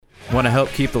Want to help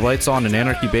keep the lights on in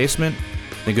Anarchy Basement?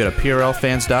 Then go to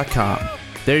PRLfans.com.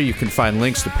 There you can find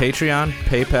links to Patreon,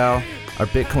 PayPal, our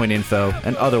Bitcoin info,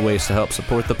 and other ways to help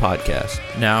support the podcast.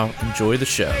 Now, enjoy the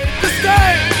show.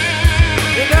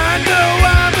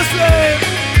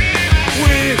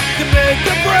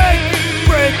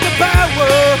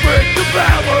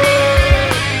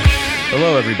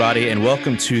 Hello, everybody, and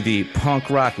welcome to the Punk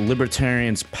Rock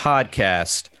Libertarians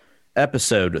podcast,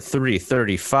 episode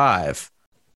 335.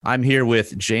 I'm here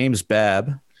with James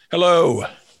Babb. Hello.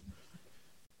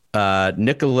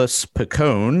 Nicholas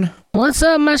Picone. What's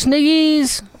up, my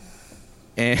sniggies?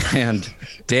 And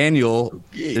Daniel,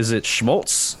 is it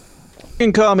Schmaltz? You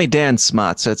can call me Dan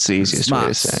Smots. That's the easiest way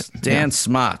to say it. Dan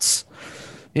Smots.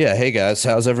 Yeah, hey guys,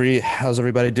 how's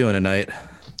everybody doing tonight?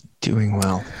 Doing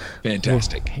well.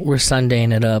 Fantastic. We're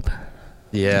Sundaying it up.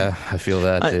 Yeah, I feel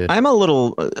that, dude. I'm a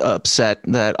little upset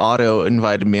that Otto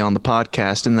invited me on the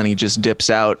podcast and then he just dips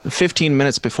out 15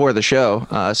 minutes before the show.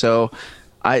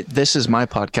 This is my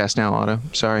podcast now, Otto.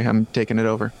 Sorry, I'm taking it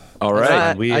over. All right.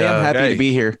 I am happy to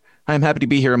be here. I am happy to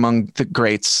be here among the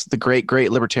greats, the great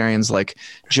libertarians like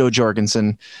Joe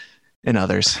Jorgensen and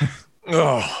others.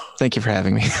 Oh, thank you for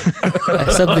having me.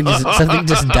 Something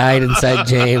just died inside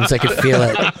James. I could feel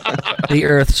it. The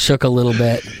earth shook a little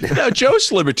bit. no,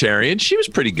 Joe's libertarian. She was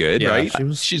pretty good, right?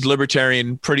 She's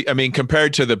libertarian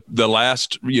compared to the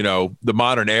last, the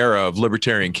modern era of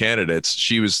libertarian candidates,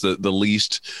 she was the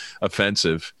least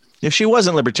offensive. If she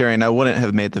wasn't libertarian, I wouldn't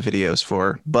have made the videos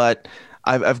for her, but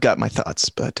I've got my thoughts,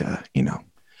 but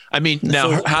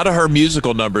now how do her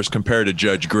musical numbers compare to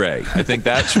Judge Gray? I think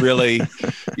that's really,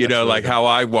 like how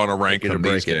I want to rank them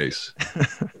these days.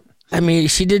 I mean,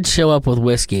 she did show up with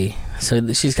whiskey,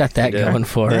 so she's got that going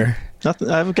for her.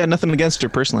 I've got nothing against her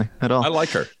personally at all. I like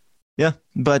her. Yeah,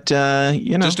 but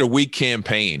just a weak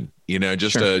campaign.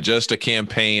 Just a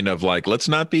campaign of like, let's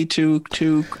not be too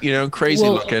crazy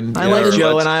looking. I like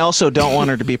Joe, and I also don't want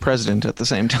her to be president at the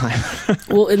same time.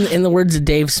 Well, in the words of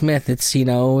Dave Smith, it's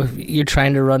you're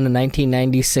trying to run a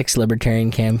 1996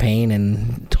 libertarian campaign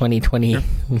in 2020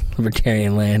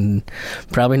 libertarian land.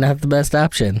 Probably not the best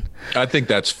option. I think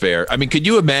that's fair. I mean, could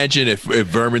you imagine if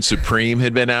Vermin Supreme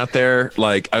had been out there,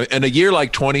 like in a year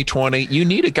like 2020? You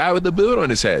need a guy with a boot on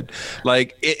his head.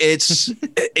 Like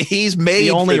he's made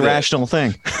the only rational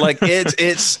thing. Like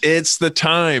it's the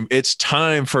time. It's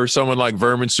time for someone like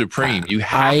Vermin Supreme. You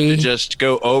have to just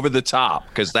go over the top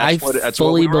because that's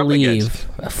what we were up against.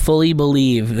 I fully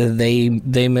believe that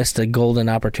they missed a golden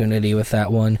opportunity with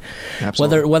that one.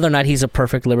 Absolutely. Whether or not he's a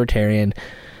perfect libertarian,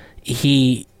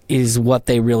 he is what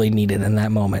they really needed in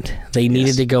that moment. They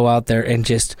needed to go out there and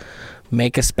just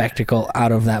make a spectacle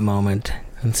out of that moment.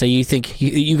 And so you think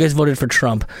you guys voted for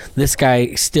Trump. This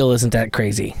guy still isn't that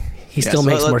crazy. He still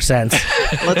makes more sense.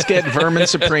 Let's get Vermin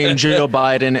Supreme, Joe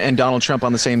Biden, and Donald Trump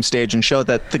on the same stage and show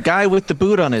that the guy with the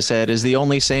boot on his head is the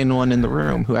only sane one in the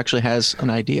room who actually has an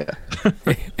idea.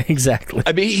 Exactly.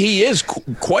 I mean, he is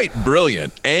quite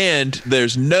brilliant, and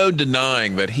there's no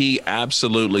denying that he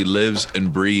absolutely lives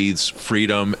and breathes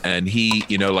freedom, and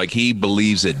he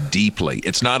believes it deeply.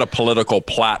 It's not a political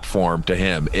platform to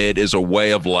him. It is a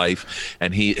way of life,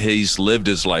 and he's lived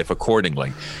his life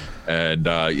accordingly. And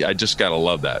I just got to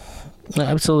love that.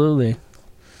 Absolutely.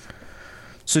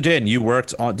 So Dan, did you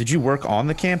work on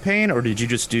the campaign, or did you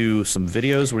just do some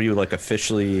videos? Were you like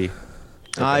officially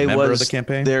a member of the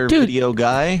campaign? Their video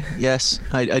guy. Yes.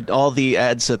 I all the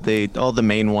ads all the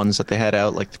main ones that they had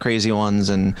out, like the crazy ones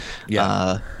and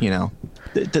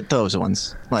those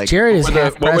ones. Like Jared is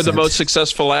what were the most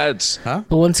successful ads? Huh?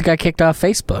 The ones that got kicked off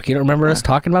Facebook. You don't remember us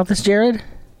talking about this, Jared?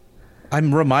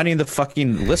 I'm reminding the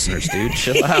fucking listeners, dude.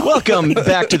 Chill out. Welcome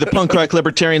back to the Punk Rock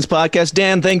Libertarians podcast.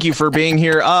 Dan, thank you for being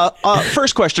here.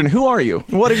 First question, who are you?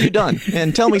 What have you done?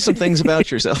 And tell me some things about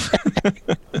yourself.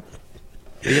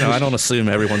 I don't assume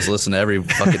everyone's listening to every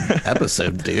fucking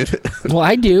episode, dude. Well,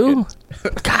 I do.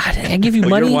 God, I give you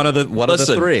money. You're one of the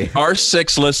three. Our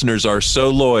 6 listeners are so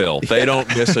loyal. They don't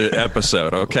miss an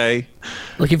episode, okay?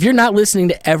 Look, if you're not listening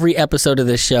to every episode of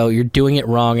this show, you're doing it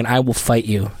wrong, and I will fight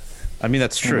you. I mean,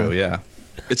 that's true, yeah.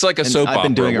 It's like a soap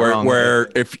opera where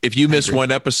if you miss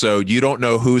one episode, you don't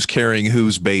know who's carrying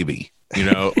whose baby.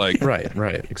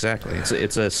 Right, exactly.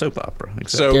 It's a soap opera.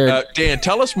 Exactly. So Dan,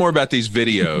 tell us more about these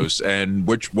videos and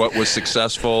what was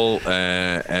successful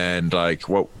and like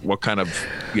what kind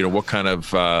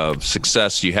of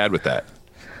success you had with that.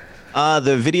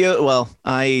 The video. Well,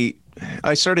 I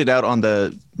started out on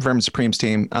the Vermin Supreme's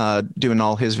team, doing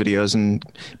all his videos, and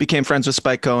became friends with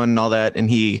Spike Cohen and all that. And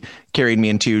he carried me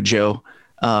into Joe.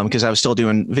 because I was still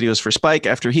doing videos for Spike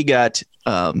after he got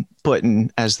put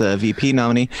in as the VP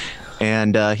nominee,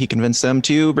 and he convinced them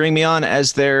to bring me on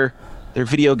as their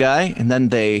video guy, and then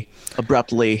they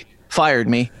abruptly fired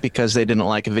me because they didn't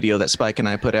like a video that Spike and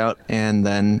I put out, and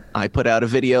then I put out a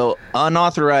video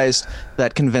unauthorized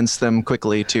that convinced them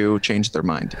quickly to change their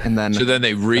mind, and then so then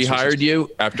they rehired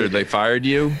you after they fired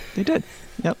you. They did.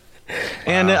 Yep.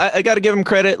 And I got to give them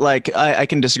credit. Like I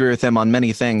can disagree with them on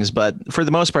many things, but for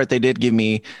the most part, they did give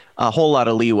me a whole lot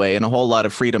of leeway and a whole lot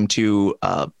of freedom to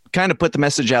kind of put the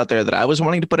message out there that I was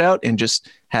wanting to put out, and just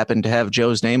happened to have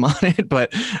Joe's name on it.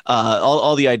 But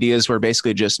all the ideas were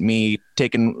basically just me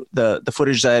taking the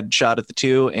footage that I'd shot at the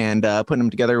two and putting them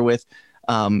together with,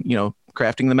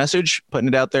 crafting the message, putting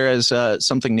it out there as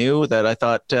something new that I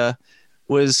thought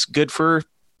was good for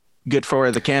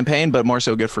the campaign, but more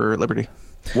so good for Liberty.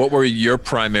 What were your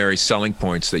primary selling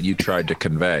points that you tried to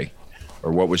convey,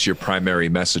 or what was your primary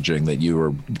messaging that you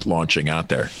were launching out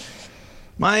there?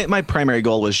 My primary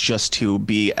goal was just to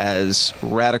be as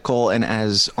radical and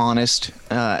as honest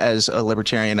as a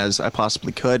libertarian as I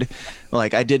possibly could.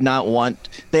 Like, I did not want.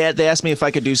 They asked me if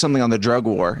I could do something on the drug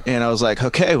war, and I was like,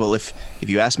 okay, well, if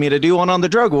you ask me to do one on the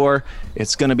drug war,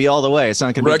 it's going to be all the way. It's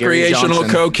not going to be recreational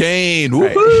cocaine.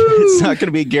 Right. It's not going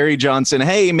to be Gary Johnson.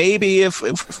 Hey, maybe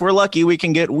if we're lucky, we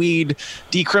can get weed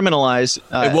decriminalized.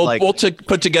 We'll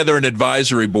put together an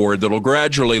advisory board that'll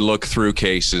gradually look through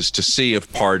cases to see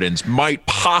if pardons might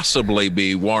possibly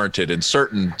be warranted in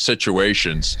certain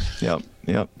situations.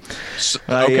 Yep. So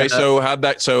how'd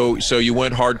that? So you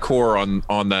went hardcore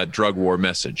on that drug war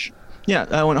message. Yeah,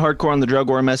 I went hardcore on the drug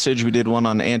war message. We did one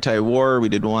on anti-war. We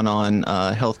did one on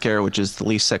healthcare, which is the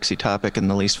least sexy topic and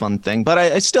the least fun thing. But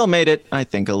I still made it, I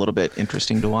think, a little bit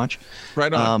interesting to watch.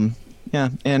 Right on. Yeah,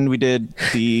 and we did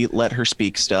the Let Her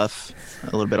Speak stuff, a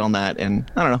little bit on that, and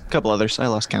I don't know, a couple others. I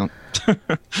lost count.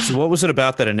 So what was it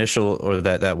about that initial, or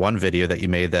that one video that you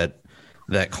made that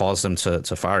caused them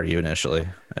to fire you initially?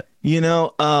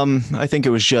 I think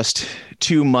it was just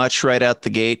too much right out the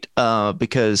gate,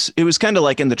 because it was kind of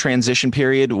like in the transition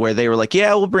period where they were like,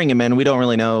 yeah, we'll bring him in. We don't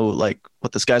really know like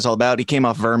what this guy's all about. He came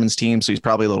off Vermin's team, so he's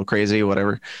probably a little crazy,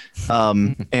 whatever.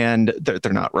 And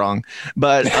they're not wrong,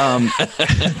 but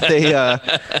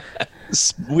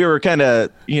we were kind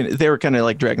of, they were kind of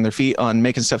like dragging their feet on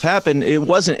making stuff happen. It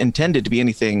wasn't intended to be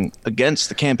anything against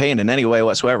the campaign in any way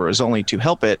whatsoever. It was only to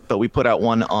help it. But we put out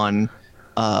one on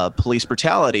police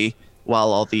brutality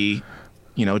while all the,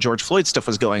 George Floyd stuff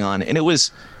was going on. And it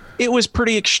was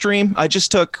pretty extreme. I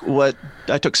took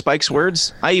Spike's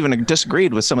words. I even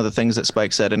disagreed with some of the things that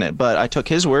Spike said in it, but I took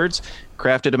his words,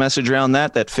 crafted a message around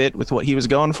that fit with what he was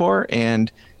going for. And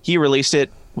he released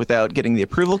it without getting the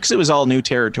approval because it was all new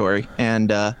territory.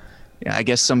 And I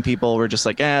guess some people were just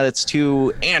like, that's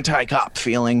too anti-cop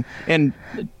feeling. And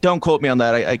don't quote me on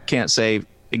that. I can't say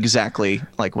exactly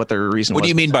like what their reason was. What do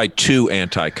you mean by too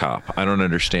anti-cop? I don't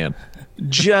understand.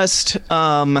 Just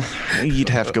you'd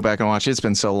have to go back and watch it. It's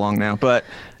been so long now, but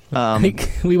I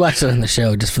think we watched it on the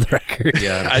show, just for the record.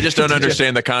 Yeah, I just don't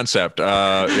understand the concept.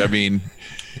 I mean,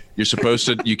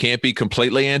 you can't be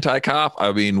completely anti-cop.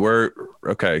 I mean,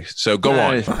 okay. So go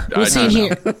on. Well,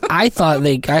 here, I thought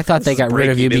they got rid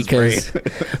of you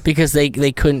because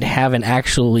they couldn't have an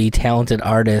actually talented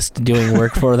artist doing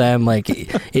work for them. Like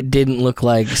it didn't look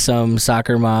like some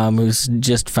soccer mom who's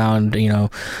just found,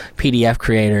 PDF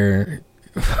creator.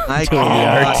 I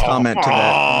can't comment to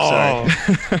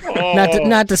that. I'm sorry.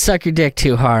 Not to suck your dick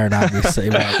too hard, obviously.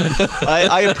 But.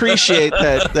 I appreciate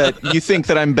that you think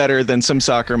that I'm better than some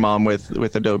soccer mom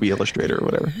with Adobe Illustrator or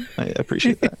whatever. I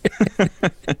appreciate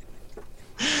that.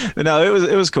 No,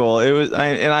 it was cool. It was,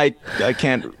 I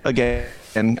can't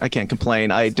I can't complain.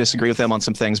 I disagree with them on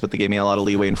some things, but they gave me a lot of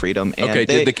leeway and freedom. And okay,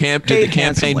 did the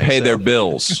campaign pay their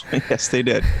bills? Yes, they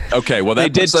did. Okay, well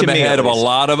that puts them ahead of a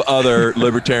lot of other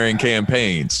libertarian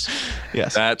campaigns.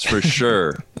 Yes, that's for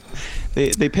sure.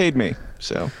 They paid me,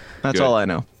 so that's all I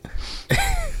know.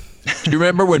 Do you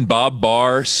remember when Bob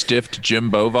Barr stiffed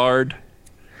Jim Bovard?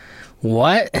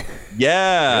 What?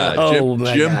 Yeah,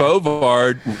 Jim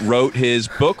Bovard wrote his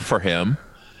book for him.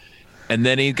 And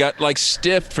then he got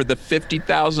stiffed for the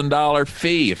 $50,000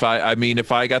 fee. If I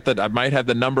might have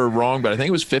the number wrong, but I think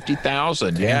it was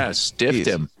 $50,000. Yeah, stiffed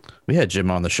him. We had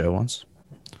Jim on the show once.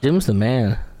 Jim's the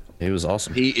man. He was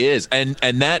awesome. He is, and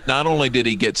that not only did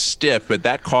he get stiffed, but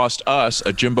that cost us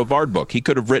a Jim Bovard book. He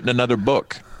could have written another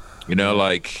book,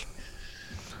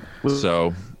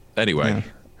 So anyway,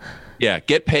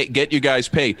 get you guys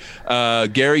paid.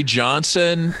 Gary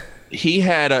Johnson. He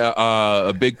had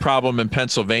a big problem in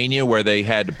Pennsylvania where they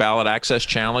had ballot access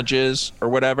challenges or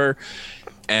whatever.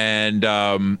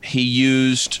 and he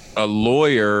used a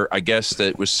lawyer, I guess,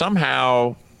 that was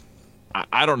somehow,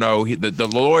 I don't know, the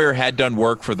lawyer had done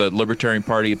work for the Libertarian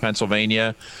Party of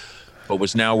Pennsylvania, but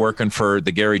was now working for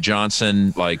the Gary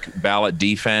Johnson ballot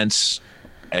defense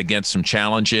against some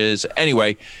challenges.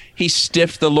 Anyway, he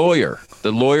stiffed the lawyer.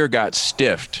 The lawyer got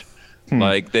stiffed,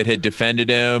 that had defended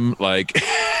him.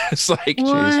 It's like,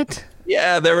 What? Geez.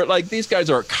 Yeah, they were these guys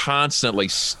are constantly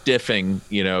stiffing,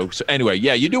 So anyway,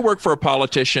 yeah, you do work for a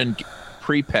politician.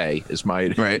 Prepay is my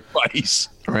advice.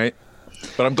 Right.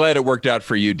 But I'm glad it worked out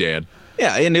for you, Dan.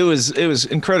 Yeah, and it was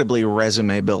incredibly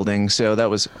resume building, so that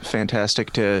was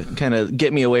fantastic to kind of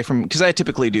get me away from, because I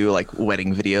typically do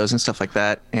wedding videos and stuff like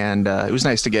that, and it was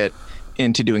nice to get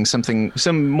into doing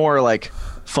some more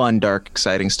fun, dark,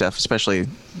 exciting stuff, especially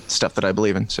stuff that I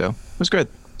believe in. So it was good.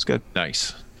 It's good.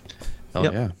 Nice. Oh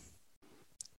yeah.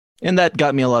 And that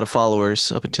got me a lot of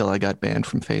followers up until I got banned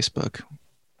from Facebook.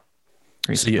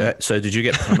 So did you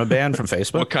get permaban from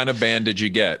Facebook? What kind of ban did you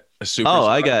get? A super?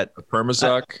 I got a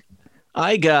permazuck.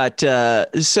 I got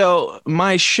so on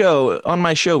my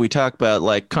show we talk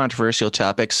about controversial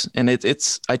topics, and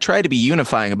it's I try to be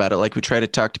unifying about it. We try to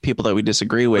talk to people that we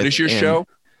disagree with. What is your show?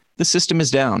 The System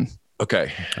is Down.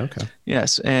 Okay.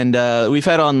 Yes, and we've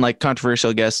had on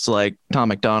controversial guests like Tom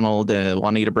McDonald,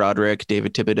 Juanita Broderick,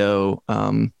 David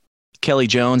Thibodeau, Kelly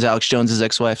Jones, Alex Jones's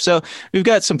ex-wife. So we've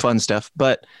got some fun stuff,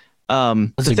 but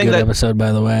that's a good episode,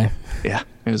 by the way. Yeah,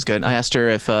 it was good. I asked her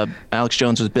if Alex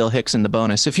Jones was Bill Hicks in the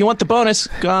bonus. If you want the bonus,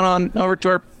 go on over to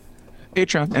our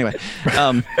Patreon. Anyway,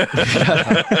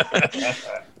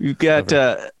 we've got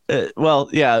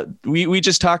we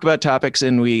just talk about topics,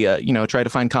 and we try to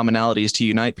find commonalities to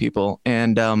unite people.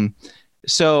 And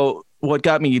so what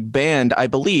got me banned, I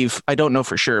believe, I don't know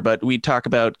for sure, but we talk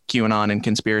about QAnon and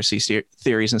conspiracy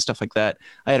theories and stuff like that.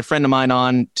 I had a friend of mine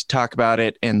on to talk about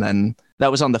it, and then that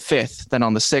was on the 5th. Then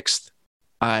on the 6th,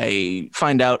 I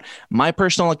find out my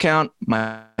personal account,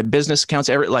 my business accounts,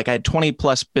 I had 20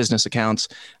 plus business accounts,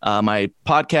 my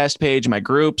podcast page, my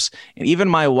groups, and even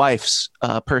my wife's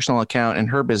personal account and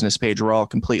her business page were all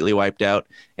completely wiped out.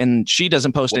 And she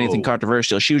doesn't post anything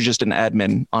controversial. She was just an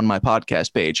admin on my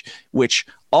podcast page, which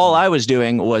all I was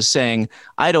doing was saying,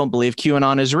 I don't believe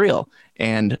QAnon is real.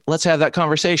 And let's have that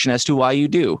conversation as to why you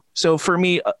do. So for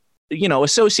me,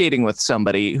 associating with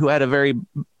somebody who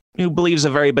believes a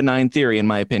very benign theory, in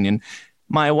my opinion,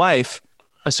 my wife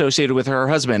associated with her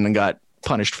husband and got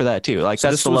punished for that too. That's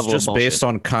this the was level just of bullshit. based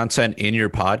on content in your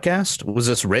podcast. Was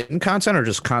this written content or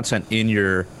just content in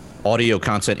your audio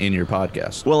content in your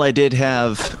podcast? Well, I did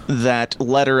have that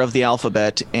letter of the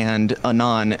alphabet and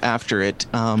Anon after it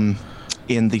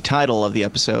in the title of the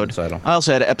episode. I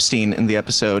also had Epstein in the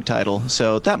episode title,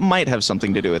 so that might have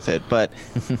something to do with it, but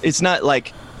it's not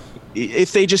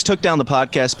if they just took down the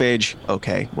podcast page,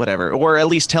 okay, whatever. Or at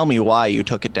least tell me why you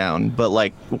took it down. But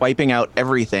wiping out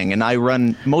everything, and I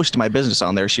run most of my business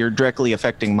on there, so you're directly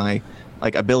affecting my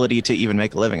ability to even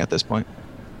make a living at this point.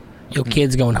 Your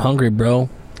kid's going hungry, bro.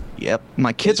 Yep.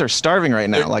 My kids are starving right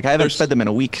now. I haven't fed them in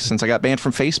a week since I got banned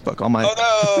from Facebook. All my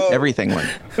everything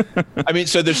went. I mean,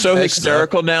 so they're so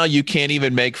hysterical now you can't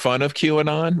even make fun of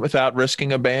QAnon without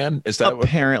risking a ban? Is that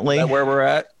apparently is that where we're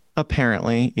at?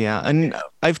 Apparently, yeah. And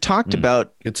I've talked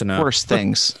about worse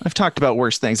things.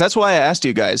 That's why I asked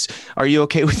you guys, are you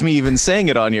okay with me even saying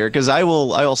it on here? Because I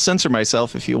will censor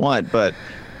myself if you want, but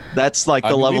that's the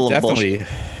level of bullshit.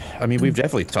 I mean, we've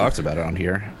definitely talked about it on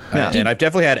here. Yeah. And I've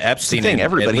definitely had Epstein in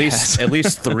at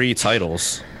least 3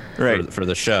 titles. Right. For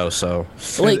the show, so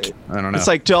I don't know.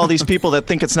 It's to all these people that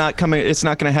think it's not going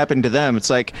to happen to them.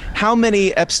 It's how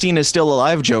many Epstein is still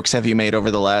alive jokes have you made over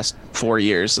the last 4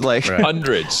 years?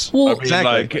 Hundreds. Well,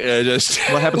 exactly.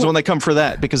 What happens when they come for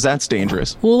that? Because that's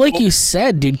dangerous. Well, you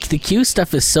said, dude, the Q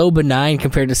stuff is so benign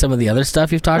compared to some of the other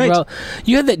stuff you've talked about.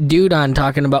 You had that dude on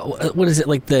talking about, what is it,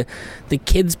 the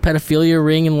kids pedophilia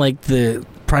ring and the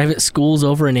private schools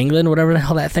over in England, whatever the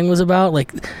hell that thing was about.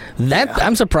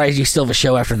 I'm surprised you still have a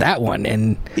show after that one.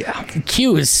 And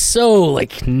Q is so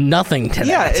nothing to that.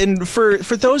 Yeah, and for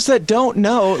those that don't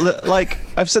know,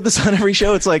 I've said this on every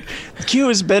show, it's Q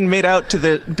has been made out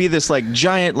to be this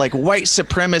giant white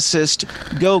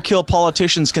supremacist go kill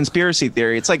politicians conspiracy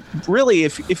theory. It's really,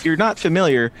 if you're not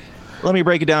familiar, let me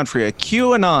break it down for you.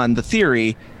 QAnon, the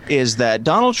theory is that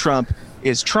Donald Trump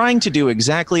is trying to do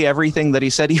exactly everything that he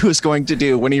said he was going to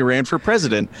do when he ran for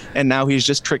president, and now he's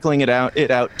just trickling it out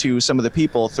to some of the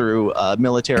people through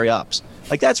military ops.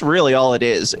 That's really all it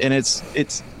is, and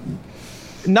it's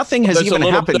nothing has even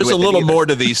happened. There's a little more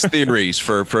to these theories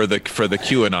for the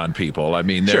QAnon people. I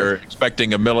mean, they're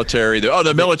expecting a military.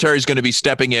 The military is going to be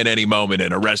stepping in any moment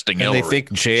and arresting Hillary. They think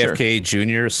JFK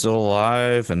Jr. is still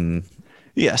alive, and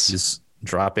Yes. He's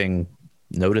dropping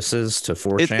notices to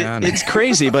 4chan. It's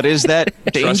crazy, but is that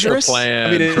dangerous? Trust the plan.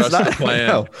 I mean, it's trust not. the plan.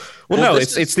 No. Well, no,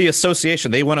 it's the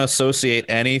association. They want to associate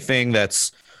anything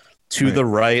that's to the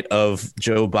right of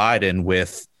Joe Biden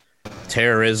with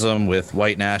terrorism, with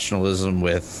white nationalism,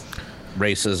 with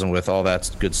racism, with all that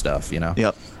good stuff, you know?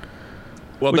 Yep.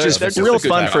 Well, Which is that's real a good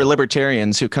fun time. for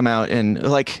libertarians who come out and,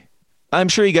 like, I'm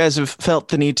sure you guys have felt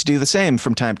the need to do the same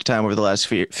from time to time over the last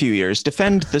few years.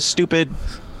 Defend the stupid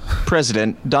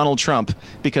president, Donald Trump,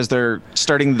 because they're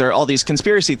starting all these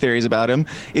conspiracy theories about him.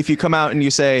 If you come out and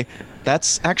you say,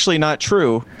 that's actually not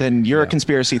true, then you're a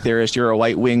conspiracy theorist, you're a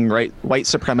white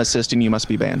supremacist, and you must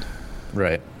be banned.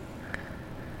 Right.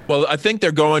 Well, I think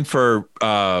they're going for,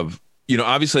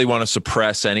 obviously they want to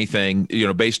suppress anything,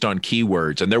 based on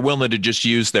keywords, and they're willing to just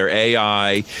use their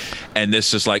AI. And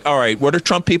this is like, all right, what are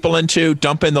Trump people into?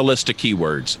 Dump in the list of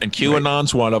keywords, and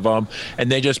QAnon's one of them.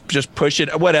 And they just push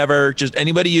it, whatever. Just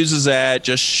anybody uses that,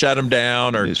 just shut them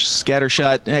down or Just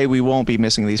scattershot. Hey, we won't be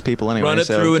missing these people anyway. run it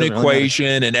so through an doesn't really matter.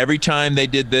 equation. And every time they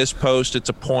did this post, it's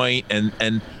a point.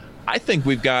 And I think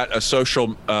we've got a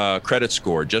social credit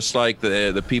score, just like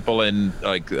the people in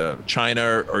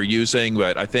China are using.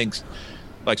 But I think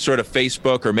like sort of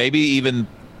Facebook or maybe even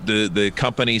the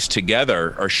companies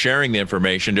together are sharing the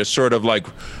information, just sort of like,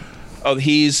 oh,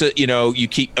 he's you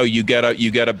get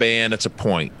a ban. It's a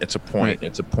point. It's a point. Right.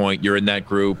 It's a point. You're in that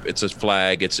group. It's a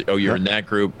flag. You're in that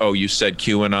group. Oh, you said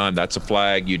QAnon. That's a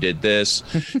flag. You did this.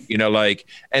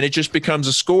 And it just becomes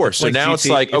a score. So now it's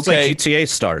like, okay, like GTA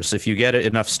stars. If you get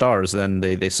enough stars, then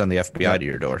they send the FBI to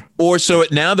your door. or so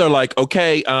now they're like,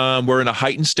 okay, we're in a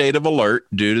heightened state of alert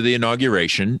due to the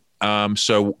inauguration.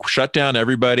 So shut down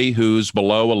everybody who's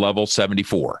below a level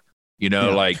 74.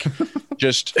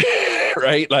 Just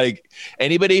right. Like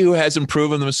anybody who hasn't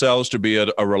proven themselves to be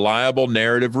a reliable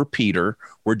narrative repeater,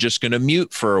 we're just going to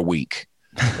mute for a week.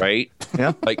 Right.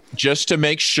 Yeah. Like just to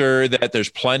make sure that there's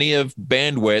plenty of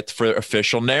bandwidth for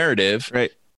official narrative.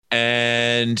 Right.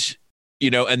 And,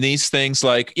 and these things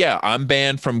like, I'm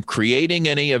banned from creating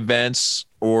any events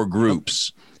or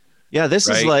groups. Yeah, this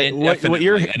is like what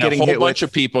you're and getting a whole hit bunch with.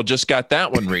 of people just got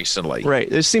that one recently. Right.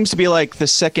 This seems to be like the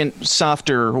second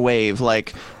softer wave.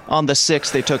 Like on the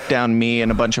 6th, they took down me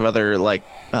and a bunch of other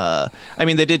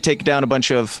they did take down a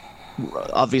bunch of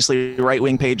obviously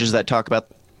right-wing pages that talk about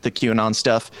the QAnon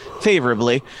stuff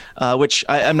favorably, which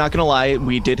I'm not going to lie.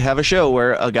 We did have a show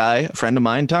where a friend of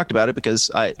mine, talked about it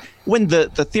because when the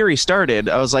theory started,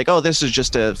 I was like, oh, this is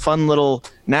just a fun little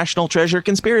national treasure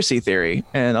conspiracy theory.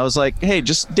 And I was like, hey,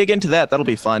 just dig into that. That'll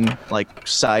be fun, like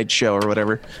side show or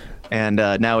whatever. And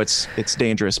now it's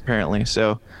dangerous apparently.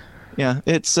 So yeah,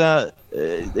 it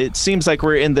seems like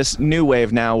we're in this new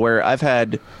wave now where I've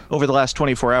had over the last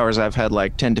 24 hours, I've had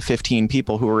like 10 to 15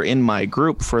 people who were in my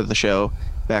group for the show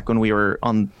back when we were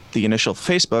on the initial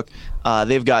Facebook.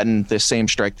 They've gotten the same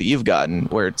strike that you've gotten,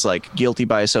 where it's like guilty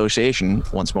by association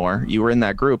once more. You were in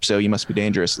that group, so you must be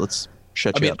dangerous. Let's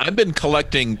shut you up. I've been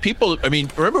collecting people.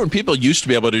 Remember when people used to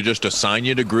be able to just assign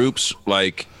you to groups?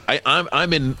 Like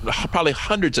I'm in probably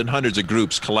hundreds and hundreds of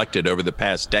groups collected over the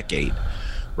past decade,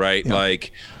 right? Yeah.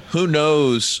 Like who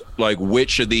knows like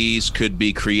which of these could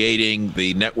be creating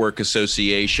the network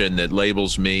association that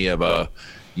labels me of a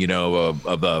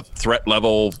threat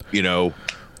level,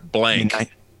 blank.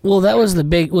 Well, that was the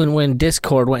big when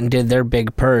Discord went and did their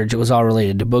big purge. It was all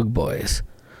related to Boog Boys.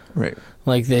 Right.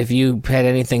 Like if you had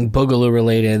anything Boogaloo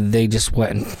related, they just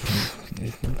went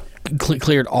and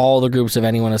cleared all the groups of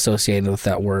anyone associated with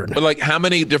that word. But like how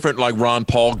many different like Ron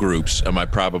Paul groups am I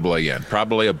probably in?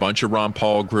 Probably a bunch of Ron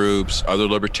Paul groups, other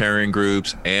libertarian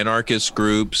groups, anarchist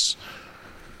groups,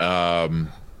 far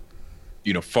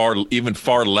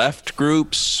left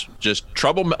groups, just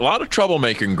a lot of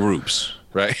troublemaking groups,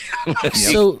 right?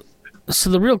 So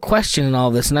the real question in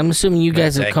all this, and I'm assuming you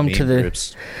guys have come to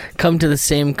the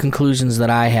same conclusions that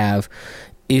I have,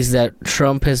 is that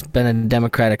Trump has been a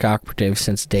Democratic operative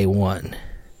since day one,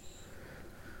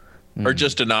 or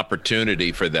just an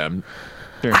opportunity for them.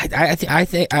 Sure.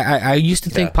 I used to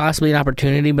think possibly an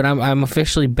opportunity, but I'm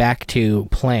officially back to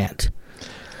plant.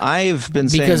 I've been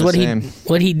saying because the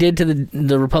what he did to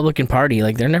the Republican Party,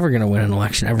 like they're never going to win an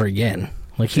election ever again.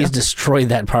 Like he's destroyed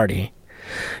that party.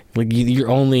 Like your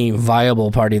only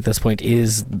viable party at this point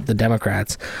is the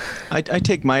Democrats. I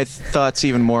take my thoughts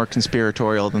even more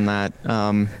conspiratorial than that,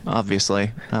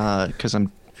 obviously, because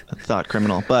I'm a thought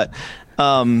criminal. But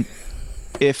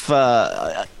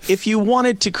if you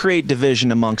wanted to create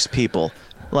division amongst people,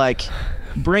 like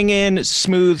bring in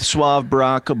smooth, suave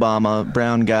Barack Obama,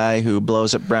 brown guy who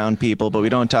blows up brown people, but we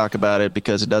don't talk about it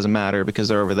because it doesn't matter because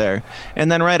they're over there.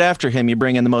 And then right after him, you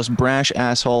bring in the most brash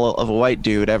asshole of a white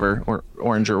dude ever, or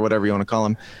orange or whatever you want to call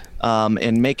him,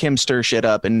 and make him stir shit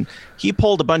up. And he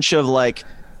pulled a bunch of like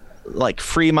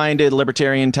free-minded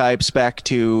libertarian types back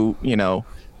to,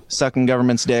 sucking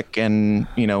government's dick and,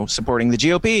 supporting the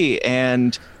GOP.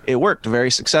 And it worked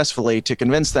very successfully to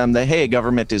convince them that, hey,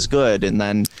 government is good, and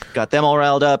then got them all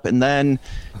riled up. And then,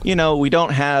 we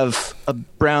don't have a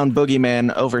brown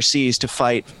boogeyman overseas to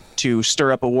fight to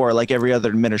stir up a war like every other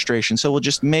administration. So we'll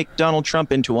just make Donald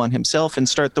Trump into one himself and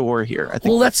start the war here. I think.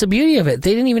 Well, that's the beauty of it.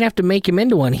 They didn't even have to make him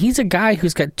into one. He's a guy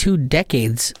who's got 2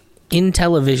 decades in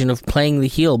television of playing the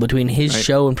heel between his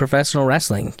show and professional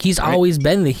wrestling. He's always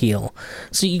been the heel.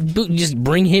 So you just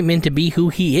bring him in to be who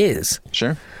he is.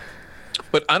 Sure.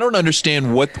 But I don't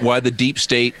understand why the deep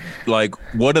state,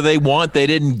 what do they want they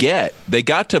didn't get? They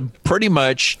got to pretty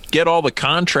much get all the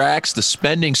contracts, the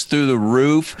spending's through the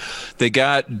roof. They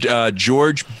got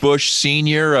George Bush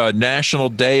Sr., National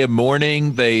Day of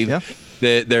Mourning.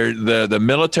 The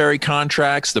military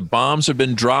contracts, the bombs have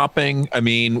been dropping. I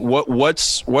mean, what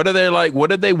are they like? What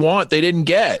did they want they didn't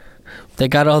get? They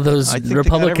got all those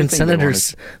Republican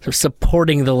senators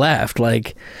supporting the left.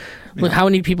 Look how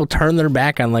many people turn their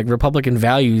back on Republican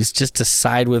values just to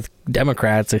side with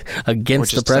Democrats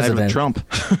against the president. Side with Trump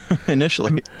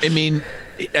initially. I mean,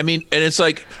 and it's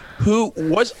like,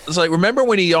 remember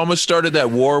when he almost started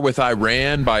that war with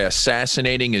Iran by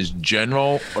assassinating his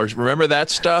general, or remember that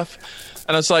stuff?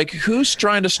 And it's like, who's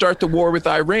trying to start the war with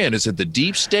Iran? Is it the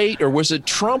deep state, or was it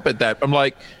Trump at that? I'm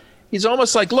like, he's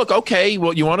almost like, look, okay,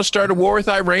 well, you want to start a war with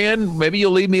Iran? Maybe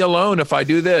you'll leave me alone if I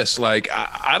do this. I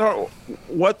don't,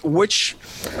 whose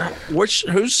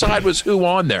side was who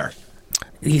on there?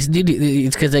 It's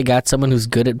because they got someone who's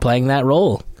good at playing that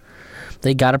role.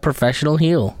 They got a professional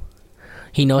heel.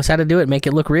 He knows how to do it, make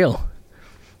it look real.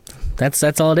 That's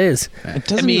all it is. It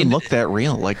doesn't even look that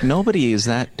real. Nobody is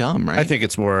that dumb, right? I think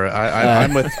it's more.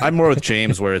 I'm more with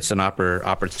James, where it's an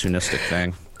opportunistic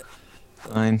thing.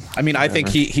 Fine. I mean, I think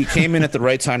he came in at the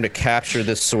right time to capture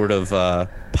this sort of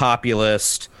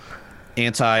populist,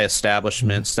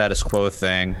 anti-establishment, status quo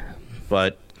thing,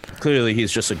 but clearly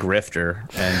he's just a grifter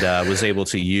and was able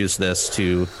to use this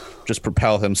to just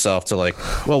propel himself to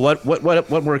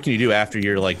what more can you do after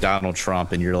you're Donald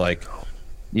Trump and you're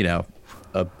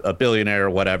a billionaire or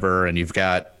whatever, and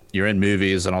you're in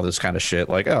movies and all this kind of shit.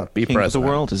 Be King president. of the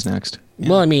world is next. Yeah.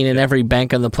 Well, I mean, and every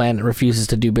bank on the planet refuses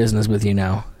to do business with you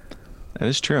now. That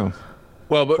is true.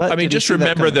 Well, but I mean, just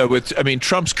remember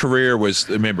Trump's career was,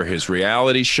 remember his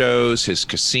reality shows, his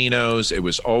casinos. It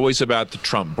was always about the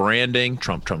Trump branding,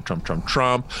 Trump,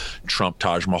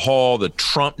 Taj Mahal. The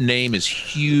Trump name is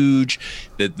huge.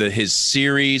 His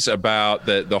series about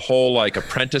the whole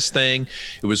apprentice thing.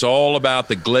 It was all about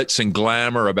the glitz and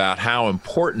glamour, about how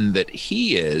important that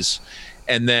he is.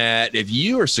 And that if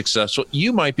you are successful,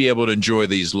 you might be able to enjoy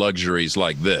these luxuries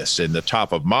like this in the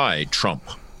top of my Trump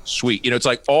suite. It's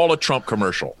like all a Trump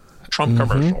commercial.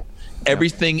 Commercial.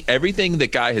 Everything that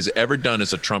guy has ever done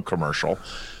is a Trump commercial.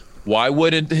 Why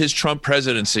wouldn't his Trump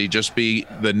presidency just be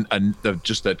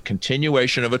just a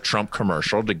continuation of a Trump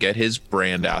commercial to get his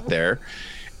brand out there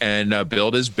and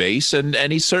build his base? And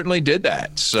he certainly did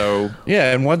that. So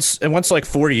yeah, and once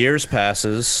 4 years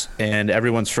passes and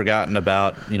everyone's forgotten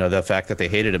about the fact that they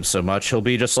hated him so much, he'll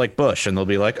be just like Bush, and they'll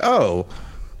be like, oh,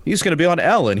 he's going to be on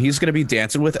Ellen. He's going to be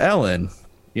dancing with Ellen.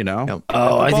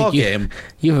 Oh, I think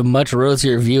you have a much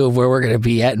rosier view of where we're going to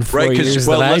be at in 4 years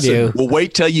than I do. Well,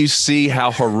 wait till you see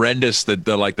how horrendous the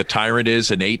tyrant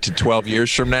is in 8 to 12 years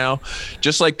from now.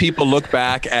 Just like people look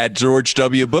back at George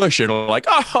W. Bush and are like,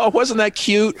 oh, wasn't that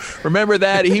cute? Remember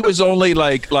that? He was only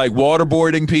like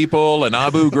waterboarding people and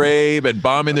Abu Ghraib and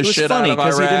bombing the shit out of Iraq.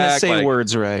 Because he didn't say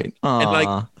words right.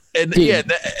 And a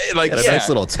nice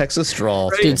little Texas drawl.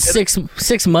 Right. Dude,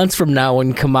 6 months from now,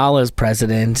 when Kamala's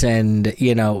president, and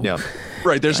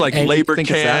right, there's labor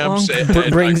camps,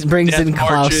 brings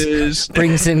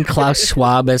in Klaus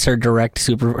Schwab as her direct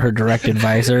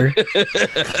advisor.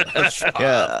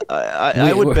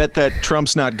 I would bet that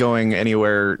Trump's not going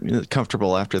anywhere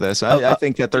comfortable after this. I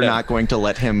think that they're not going to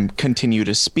let him continue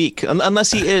to speak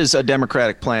unless he is a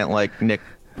Democratic plant like Nick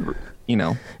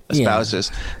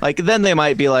espouses. Then they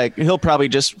might be he'll probably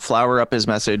just flower up his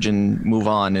message and move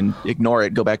on and ignore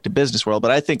it, go back to business world.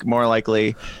 But I think more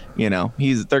likely, they're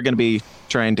going to be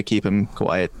trying to keep him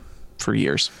quiet for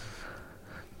years.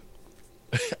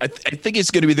 I think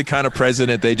it's going to be the kind of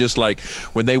president they just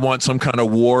when they want some kind of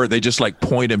war, they just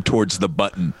point him towards the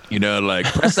button,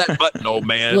 press that button, old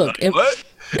man. Look, what?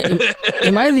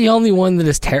 Am I the only one that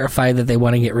is terrified that they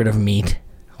want to get rid of meat?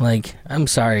 Like, I'm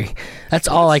sorry. That's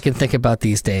all I can think about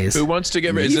these days. Who wants to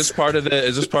get rid? Is this part of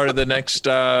the next?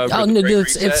 Oh no,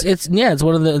 it's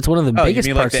one of the biggest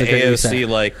you mean parts like of the the Great AOC, Reset.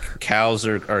 like cows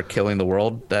are killing the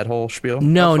world? That whole spiel.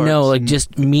 No, farts. like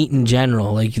just meat in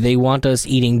general. Like they want us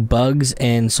eating bugs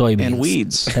and soybeans And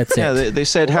weeds. That's it. Yeah, they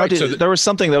said there was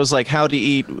something that was like how to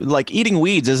eat. Like eating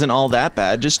weeds isn't all that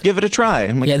bad. Just give it a try.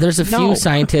 I'm like, Yeah, there's a no. few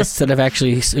scientists that have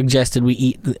actually suggested we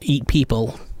eat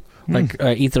people, like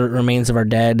eat the remains of our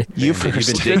dead. You You've been first.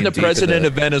 digging Didn't the deep president into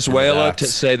of Venezuela the to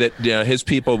dots. say that his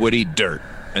people would eat dirt,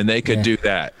 and they could Yeah. do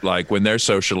that? Like when their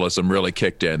socialism really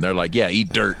kicked in, they're like, "Yeah,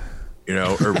 eat dirt,"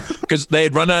 or because they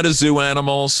had run out of zoo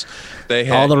animals. They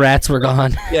had All the rats were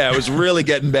gone. yeah, it was really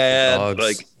getting bad. Dogs.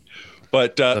 Like,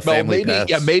 but well, family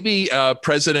maybe pets.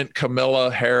 President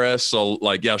Kamala Harris will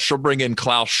she'll bring in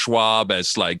Klaus Schwab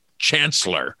as like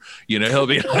chancellor. He'll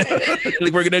be like, we're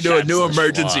going to do a new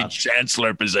emergency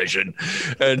chancellor position,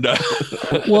 and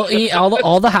Well,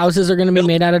 all the houses are going to be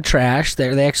made out of trash.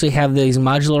 They actually have these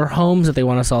modular homes that they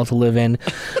want us all to live in,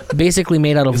 basically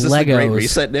made out of Is this the Great Legos.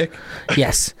 Reset, Nick?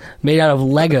 Yes, made out of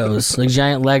Legos, like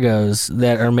giant Legos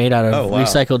that are made out of Oh, wow.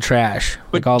 recycled trash,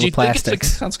 like all do the you think it's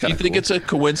plastics. Sounds do you kind of think cool. it's a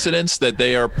coincidence that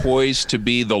they are poised to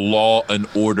be the law and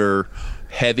order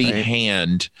heavy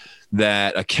hand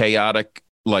that a chaotic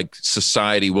like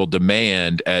society will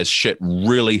demand as shit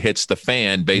really hits the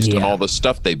fan based on Yeah. all the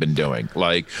stuff they've been doing?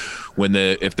 Like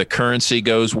if the currency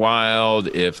goes wild,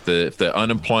 if the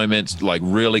unemployment like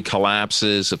really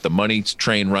collapses, if the money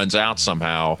train runs out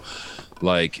somehow,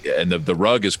 like and the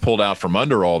rug is pulled out from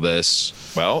under all this,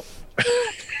 well,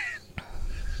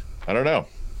 I don't know.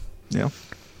 Yeah.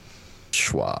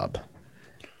 Schwab.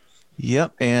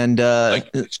 Yep. And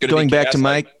it's gonna going be back to chaos,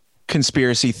 my like-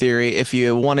 conspiracy theory, if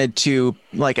you wanted to,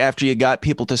 like, after you got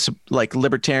people to, like,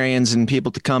 libertarians and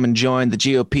people to come and join the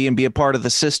GOP and be a part of the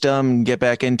system and get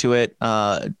back into it,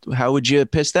 how would you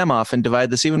piss them off and divide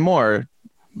this even more?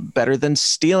 Better than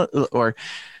steal or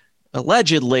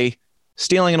allegedly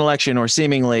stealing an election or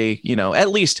seemingly, at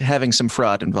least having some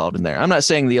fraud involved in there. I'm not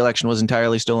saying the election was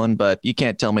entirely stolen, but you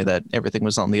can't tell me that everything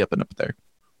was on the up and up there.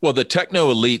 Well, the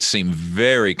techno elite seem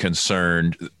very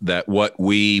concerned that what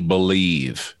we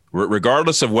believe,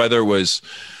 regardless of whether it was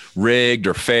rigged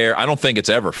or fair, I don't think it's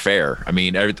ever fair. I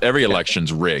mean, every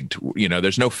election's rigged.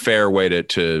 There's no fair way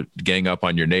to gang up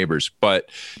on your neighbors, but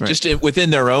just within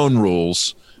their own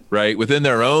rules, right? Within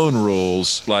their own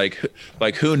rules, like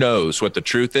who knows what the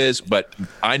truth is? But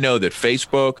I know that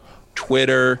Facebook,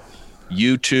 Twitter,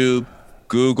 YouTube,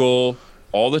 Google,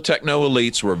 all the techno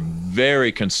elites were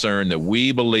very concerned that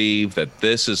we believe that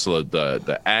this is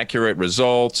the accurate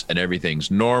results and everything's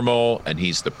normal and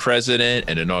he's the president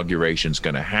and inauguration's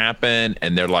going to happen.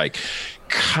 And they're like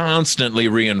constantly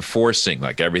reinforcing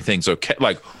like everything's okay.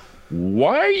 Like,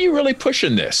 why are you really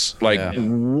pushing this? Like,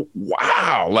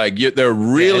 wow. Like they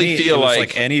really feel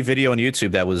like any video on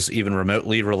YouTube that was even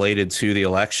remotely related to the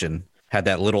election had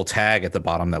that little tag at the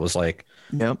bottom that was like,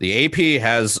 Yep. the AP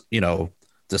has,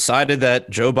 decided that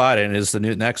Joe Biden is the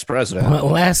next president. Well,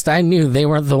 last I knew, they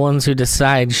weren't the ones who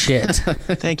decide shit.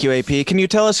 Thank you, AP. Can you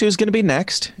tell us who's going to be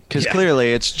next? Because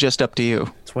clearly it's just up to you.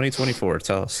 2024,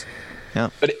 tell us.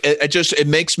 But it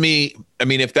makes me, I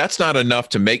mean, if that's not enough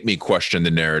to make me question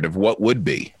the narrative, what would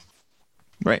be?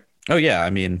 Right. Oh, yeah. I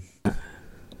mean,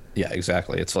 yeah,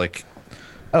 exactly. It's like,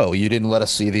 oh, you didn't let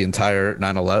us see the entire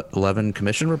 9/11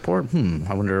 commission report?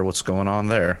 I wonder what's going on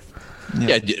there.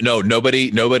 Yeah, no,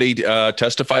 nobody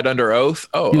testified under oath.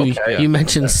 Oh, okay. You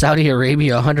mentioned Saudi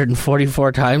Arabia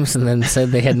 144 times and then said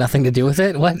they had nothing to do with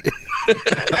it? What?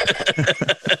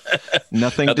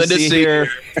 Nothing to see here.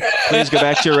 Please go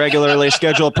back to your regularly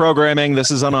scheduled programming.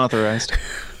 This is unauthorized.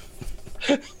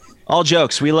 All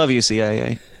jokes. We love you,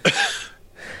 CIA.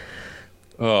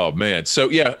 Oh man. So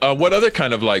yeah, what other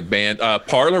kind of like ban?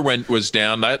 Parler was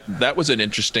down. That was an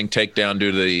interesting takedown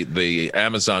due to the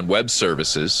Amazon Web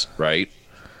Services, right?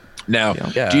 Now,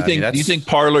 Yeah, do you I mean, think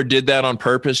Parler did that on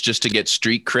purpose just to get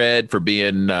street cred for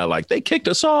being like they kicked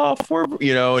us off, or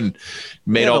and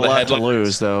made all the lot to headlines?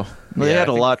 lose, though. They Yeah, had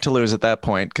I a think- lot to lose at that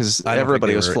point because I don't think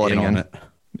everybody they was were flooding in on in. it.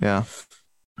 Yeah.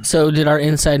 So did our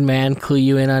inside man clue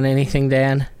you in on anything,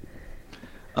 Dan?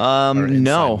 No,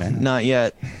 inside man. not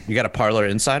yet. You got a Parler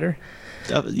insider?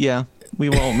 Yeah, we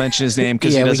won't mention his name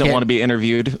because Yeah, he we doesn't can't- want to be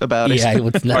interviewed about it. Yeah, it's All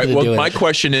nothing right. to Well, do with my it.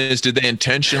 question is, did they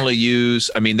intentionally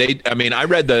use? I mean, I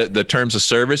read the terms of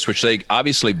service, which they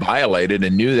obviously violated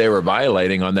and knew they were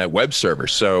violating on that web server.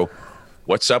 So,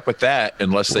 what's up with that?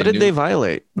 Unless they What did knew. they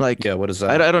violate? Like, Yeah, what is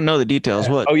that? I don't know the details.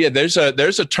 What? Oh yeah, there's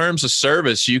a terms of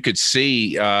service you could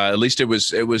see. At least it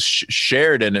was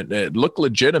shared, and it looked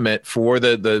legitimate for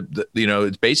the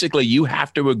it's basically you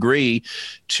have to agree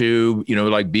to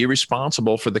like be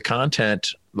responsible for the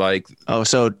content. Like, Oh,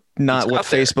 so not It's what out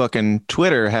there. Facebook and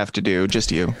Twitter have to do,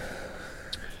 just you.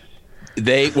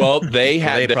 they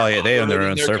have they own their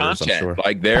own servers, I'm content. sure.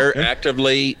 Like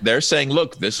they're saying,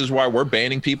 look, this is why we're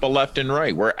banning people left and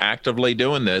right. We're actively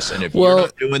doing this, and if Well- you're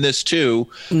not doing this too,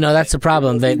 No, that's the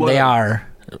problem. They Well- are.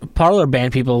 Parler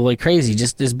banned people like crazy,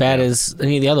 just as bad as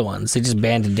any of the other ones. They just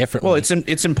banned it differently. Well,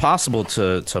 it's impossible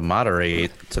to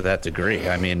moderate to that degree.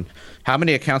 I mean, how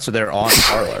many accounts are there on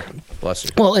Parler? Bless you.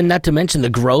 Well, and not to mention the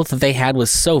growth that they had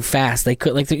was so fast. They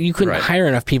could you couldn't Right. hire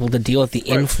enough people to deal with the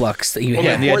influx that you Well,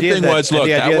 had. and the idea thing was, look,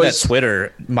 the that idea was- that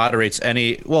Twitter moderates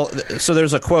any. Well, so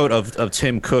there's a quote of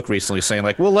Tim Cook recently saying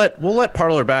like, we'll let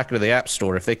Parler back into the App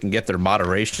Store if they can get their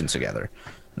moderation together.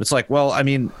 And it's like, well, I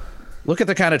mean, look at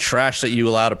the kind of trash that you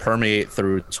allow to permeate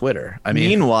through Twitter. I mean,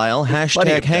 Meanwhile, plenty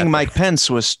hashtag of Hang that. Mike Pence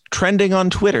was trending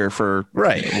on Twitter for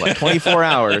Right. 24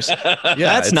 hours.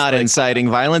 That's it's not like- inciting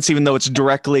violence, even though it's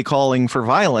directly calling for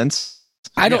violence.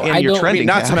 I don't. And I you're don't. trending.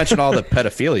 not to mention all the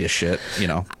pedophilia shit.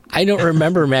 I don't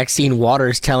remember Maxine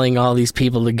Waters telling all these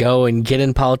people to go and get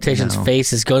in politicians'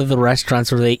 faces, go to the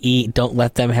restaurants where they eat, don't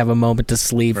let them have a moment to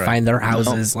sleep, find their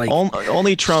houses. Like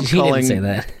Only Trump He didn't calling. say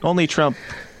that. Only Trump,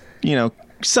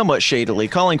 somewhat shadily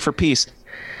calling for peace.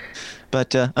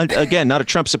 But again, not a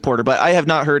Trump supporter. But I have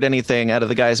not heard anything out of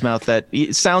the guy's mouth that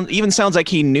sounds like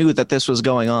he knew that this was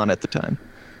going on at the time.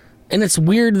 And it's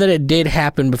weird that it did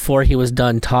happen before he was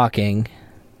done talking.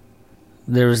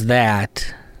 There's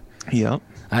that. Yep.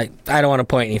 I don't want to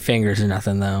point any fingers or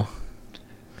nothing though.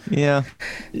 Yeah.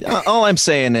 All I'm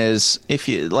saying is, if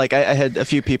you like, I had a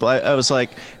few people. I was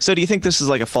like, so do you think this is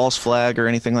like a false flag or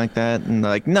anything like that? And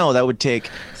they're like, no, that would take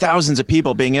thousands of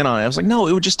people being in on it. I was like, no,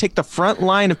 it would just take the front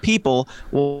line of people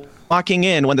walking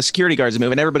in when the security guards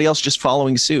move and everybody else just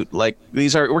following suit. Like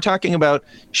we're talking about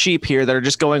sheep here that are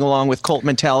just going along with cult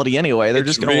mentality anyway. They're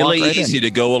it's just going to walk really right easy in.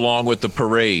 to go along with the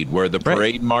parade where the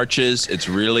parade marches. It's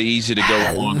really easy to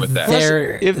go along with that.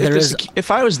 There is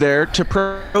If I was there to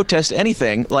protest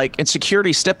anything, like, and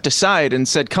security stepped aside and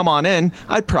said, "Come on in,"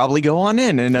 I'd probably go on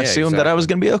in and assume that I was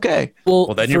going to be okay. Well,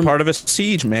 then you're part of a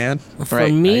siege, man. for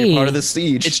right. Now me. you're part of the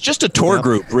siege. It's just a tour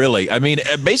group, really. I mean,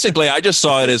 basically, I just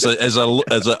saw it as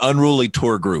an unruly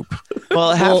tour group.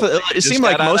 Well, it Just seemed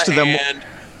like got out most of them. hand.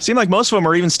 Seemed like most of them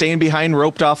are even staying behind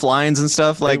roped off lines and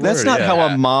stuff. Like that's were, not yeah. how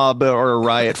a mob or a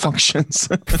riot functions.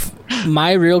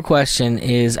 My real question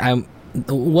is, I'm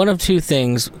one of two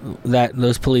things that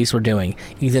those police were doing.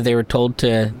 Either they were told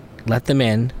to let them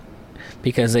in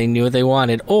because they knew what they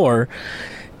wanted, or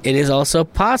it is also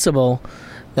possible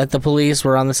that the police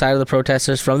were on the side of the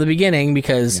protesters from the beginning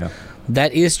because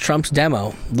that is Trump's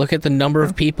demo. Look at the number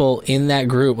of people in that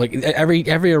group. Like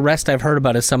every arrest I've heard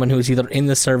about is someone who's either in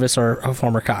the service or a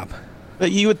former cop.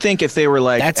 But you would think if they were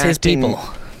like That's his people.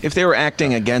 If they were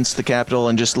acting against the Capitol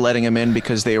and just letting him in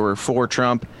because they were for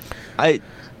Trump,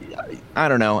 I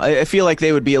don't know. I feel like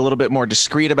they would be a little bit more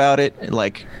discreet about it,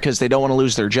 like because they don't want to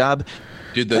lose their job.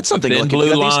 Dude, That's something to thin look at. blue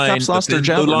Have these line, cops lost the their thin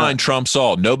job blue or line not? trumps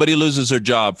all. Nobody loses their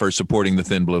job for supporting the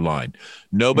thin blue line.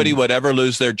 Nobody would ever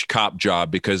lose their cop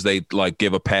job because they like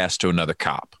give a pass to another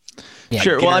cop. Yeah,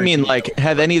 Sure. Well, I mean, like,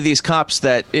 have any of these cops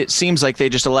that it seems like they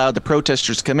just allowed the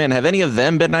protesters to come in, have any of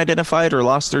them been identified or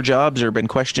lost their jobs or been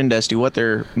questioned as to what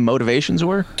their motivations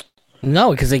were?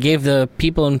 No, because they gave the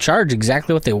people in charge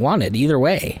exactly what they wanted. Either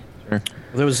way. I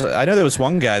know there was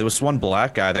one guy. There was one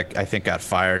black guy that I think got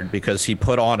fired because he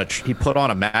put on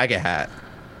a MAGA hat,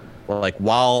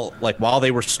 while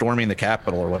they were storming the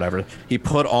Capitol or whatever. He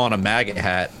put on a MAGA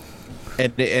hat,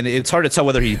 and it's hard to tell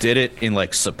whether he did it in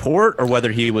like support or whether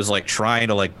he was like trying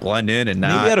to like blend in and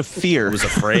not. Maybe out of fear. Was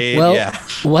afraid. Well, yeah.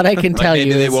 what I can tell Maybe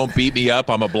you they is won't beat me up.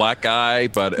 I'm a black guy,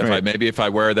 but if I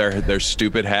wear their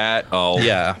stupid hat, I'll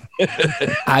Yeah.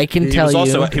 I can He tell was you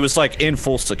also he was like in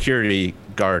full security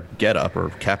guard getup or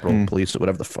Capitol Police or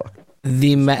whatever the fuck.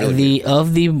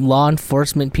 of the law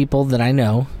enforcement people that I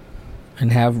know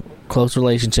and have close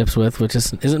relationships with, which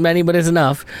isn't many but is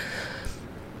enough.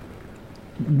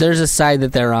 There's a side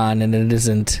that they're on, and it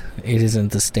isn't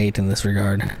the state in this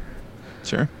regard.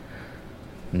 Sure.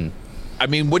 I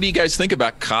mean, what do you guys think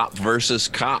about cop versus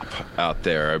cop out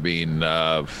there? I mean,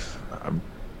 doesn't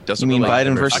You mean really Biden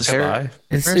matter. versus Harris?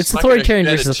 It's not gonna authoritarian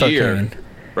shed a versus tear. authoritarian.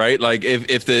 Right? Like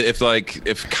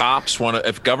if cops want to,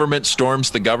 if government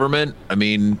storms the government, I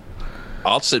mean,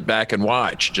 I'll sit back and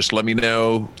watch. Just let me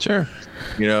know. Sure.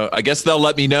 I guess they'll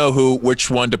let me know which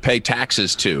one to pay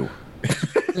taxes to.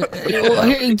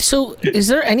 So, is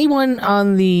there anyone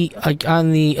on the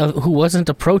who wasn't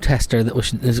a protester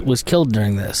that was killed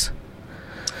during this?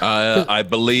 I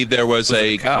believe there was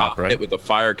a cop, cop right? hit with a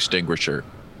fire extinguisher.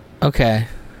 Okay.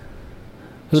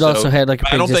 Who'd So, also had like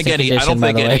a I don't think pre-existing any. I don't condition, by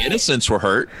think the any way. innocents were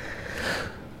hurt.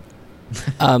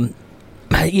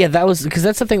 Yeah, that was because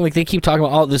that's the thing. Like they keep talking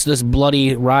about this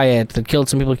bloody riot that killed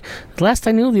some people. Last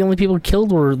I knew, the only people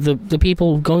killed were the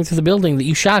people going through the building that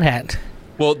you shot at.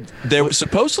 Well, there was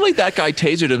supposedly that guy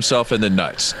tasered himself in the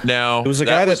nuts. Now It was a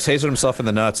guy that tasered himself in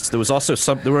the nuts. There was also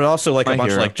there were also like a My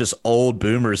bunch hero. of like just old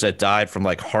boomers that died from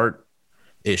like heart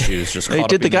issues. Just Hey, caught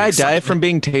did up the in guy die excitement. from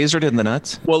being tasered in the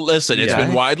nuts? Well, listen, it's Yeah.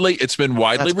 been widely That's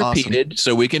repeated,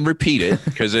 so we can repeat it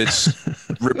because it's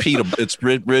repeatable. It's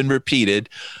been repeated.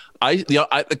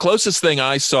 The closest thing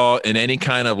I saw in any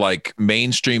kind of like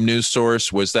mainstream news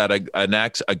source was that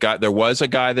there was a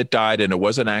guy that died and it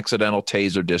was an accidental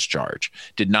taser discharge.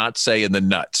 Did not say in the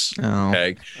nuts. Oh.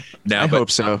 Okay, now I but hope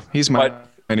so. He's my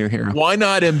new hero. why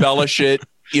not embellish it?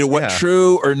 You know what, Yeah.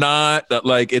 true or not? That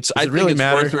like it's. I it think really it's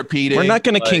matter? worth repeating. We're not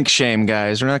going to like, kink shame,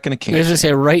 guys. We're not going to kink There's shame. just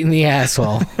say right in the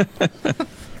asshole.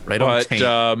 Right on But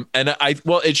taint.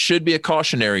 it should be a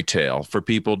cautionary tale for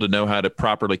people to know how to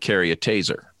properly carry a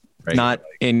taser. Right? Not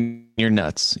in your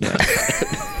nuts. Yeah.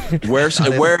 wear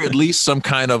at least some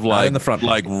kind of in the front.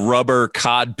 like rubber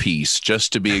cod piece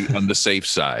just to be on the safe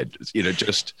side. You know,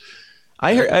 just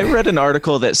I read an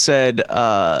article that said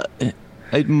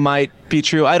it might be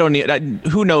true. I don't need.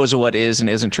 Who knows what is and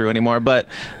isn't true anymore? But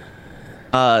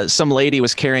some lady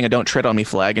was carrying a "Don't Tread on Me"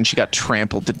 flag, and she got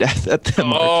trampled to death at the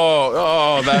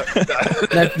march.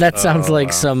 That sounds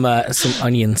like some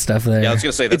onion stuff there. yeah, I was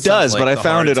gonna say that It does, sounds but like I the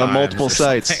found hard it on times multiple or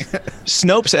sites. something.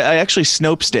 Snopes. I actually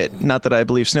Snopesed it. Not that I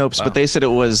believe Snopes, but they said it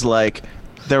was like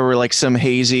there were like some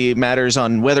hazy matters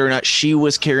on whether or not she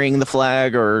was carrying the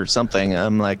flag or something.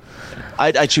 I'm like,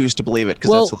 I choose to believe it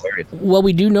because that's hilarious. Well,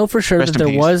 we do know for sure Rest that in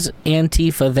there peace. was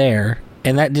Antifa there,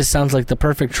 and that just sounds like the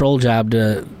perfect troll job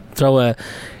to throw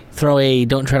a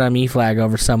 "Don't Tread on Me" flag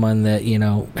over someone that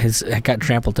has got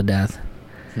trampled to death.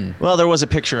 Well, there was a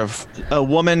picture of a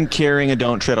woman carrying a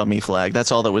 "Don't Tread on Me" flag.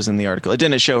 That's all that was in the article. It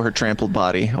didn't show her trampled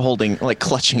body holding, like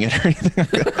clutching it or anything.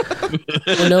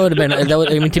 Well, no, it would have been.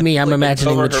 I mean, to me, I'm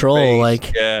imagining over the her troll, face.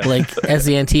 like, Yeah. like as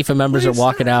the Antifa members are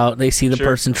walking out, they see the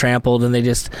person trampled, and they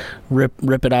just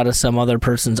rip it out of some other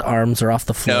person's arms or off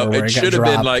the floor no, where it it got should have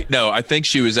dropped. been like I think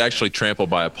she was actually trampled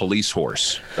by a police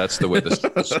horse. That's the way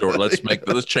the story.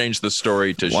 Let's change the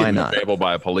story to she Why was not? trampled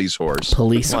by a police horse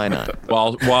Police. Why not?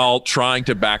 while trying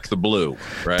to back the blue.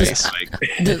 Right. Does-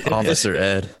 Like, Officer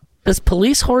Ed. Does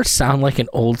Police Horse sound like an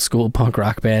old school punk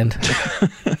rock band?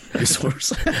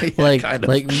 Yeah, like kind of.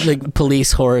 like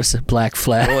Police Horse, Black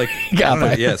Flag. Well, like, I don't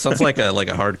know, yeah, it sounds like a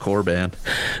hardcore band.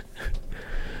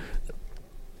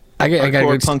 I gotta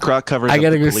Hardcore go. punk rock covers I of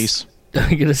gotta the go. police.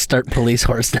 I'm gonna start Police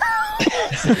Horse now.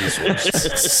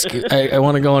 I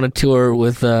want to go on a tour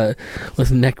with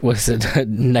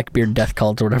Neckbeard Death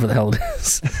Cult or whatever the hell it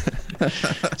is.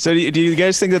 So do you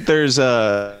guys think that there's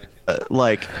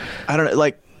like, I don't know,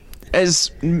 like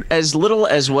as little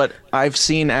as what I've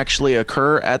seen actually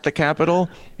occur at the Capitol,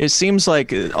 it seems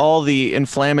like all the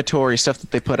inflammatory stuff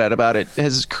that they put out about it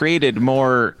has created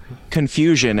more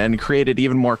confusion and created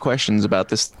even more questions about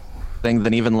this thing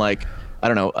than even like, I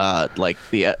don't know, like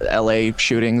the LA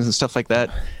shootings and stuff like that.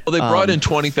 well, they brought in Las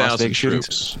 20,000 Vegas shootings.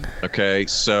 troops. Okay,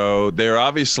 so they're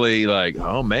obviously like,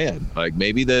 oh man, like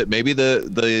maybe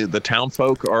the town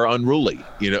folk are unruly.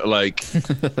 You know, like,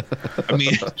 I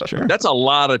mean, that's a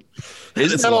lot of.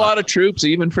 Isn't that a lot of troops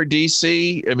even for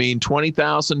DC? I mean,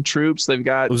 20,000 troops. They've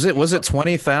got. Was it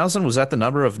 20,000? Was that the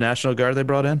number of National Guard they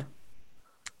brought in?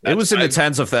 It was in the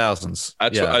tens of thousands.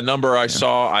 That's yeah. a number I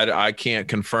saw. I can't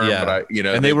confirm, Yeah. but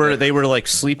and they were like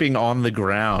sleeping on the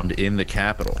ground in the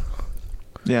Capitol.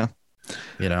 Yeah.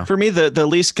 You know, For me, the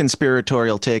least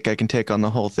conspiratorial take I can take on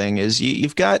the whole thing is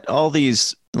you've got all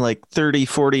these like 30,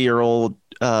 40-year-old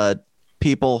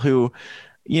people who,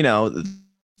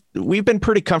 we've been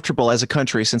pretty comfortable as a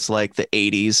country since like the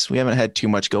 80s. We haven't had too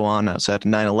much go on outside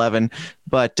of 9/11,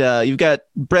 but you've got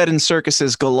bread and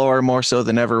circuses galore, more so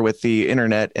than ever with the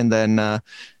internet. And then,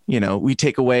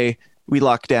 we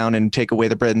lock down and take away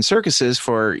the bread and circuses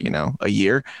for, a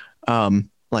year.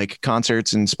 Like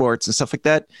concerts and sports and stuff like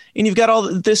that. And you've got all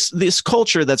this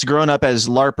culture that's grown up as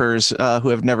LARPers who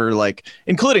have never, like,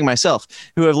 including myself,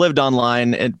 who have lived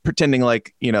online and pretending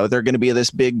like, they're going to be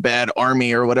this big bad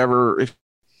army or whatever if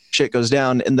shit goes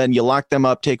down. And then you lock them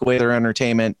up, take away their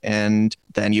entertainment, and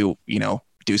then you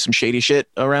do some shady shit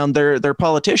around their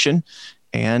politician,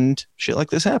 and shit like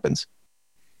this happens.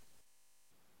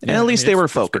 And Yeah, at least I mean, they were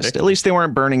it's focused. At ridiculous. least they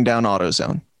weren't burning down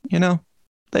AutoZone,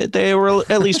 They were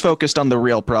at least focused on the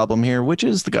real problem here, which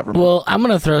is the government. Well, I'm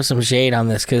going to throw some shade on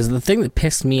this because the thing that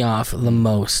pissed me off the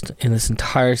most in this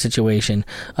entire situation,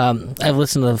 I've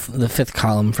listened to the Fifth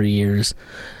Column for years,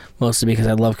 mostly because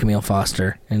I love Camille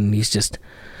Foster, and he's just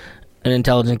an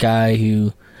intelligent guy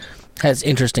who has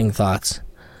interesting thoughts.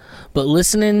 But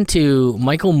listening to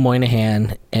Michael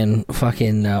Moynihan and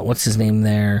fucking, what's his name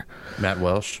there? Matt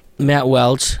Welch,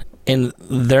 and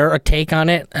their take on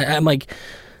it, I'm like,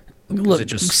 look, is it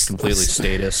just completely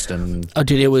statist and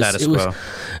it was status quo?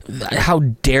 How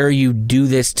dare you do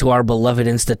this to our beloved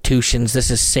institutions? This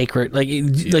is sacred. Like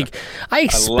I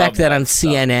expect that on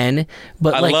CNN,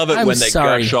 but I like, love it I'm when they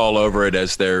sorry. gush all over it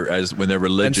as when their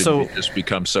religion just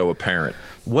becomes so apparent.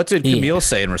 What did Camille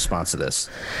say in response to this?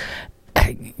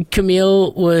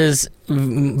 Camille was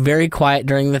very quiet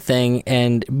during the thing,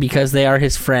 and because they are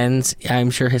his friends, I'm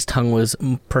sure his tongue was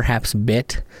perhaps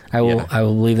bit. I will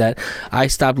believe that. I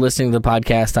stopped listening to the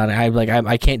podcast on it.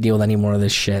 I can't deal with any more of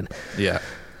this shit. Yeah,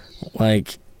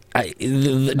 like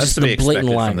just the blatant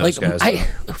line. Like guys,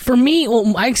 for me,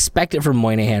 I expect it from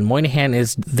Moynihan. Moynihan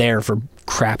is there for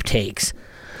crap takes.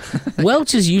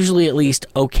 Welch is usually at least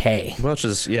okay. Welch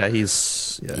is But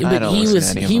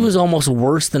he was almost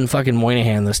worse than fucking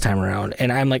Moynihan this time around.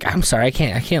 And I'm like, I'm sorry, I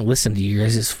can't listen to you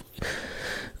guys.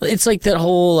 It's like that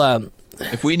whole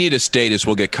if we need a status,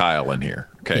 we'll get Kyle in here.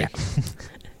 Okay. Yeah.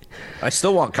 I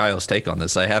still want Kyle's take on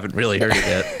this. I haven't really heard it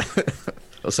yet.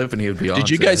 I was hoping he would be on. Did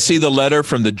you guys see the letter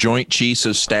from the Joint Chiefs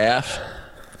of Staff?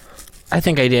 I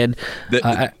think I did.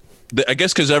 I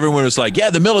guess because everyone was like, yeah,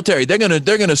 the military, they're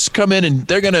gonna come in and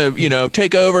they're gonna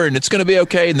take over and it's gonna be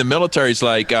okay. And the military's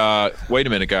like, wait a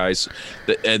minute, guys.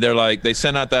 And they're like, they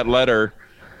sent out that letter,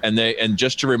 and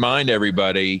just to remind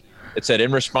everybody, it said,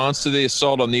 in response to the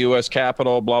assault on the U.S.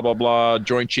 Capitol, blah blah blah,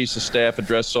 Joint Chiefs of Staff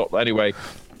address assault. Anyway,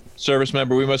 service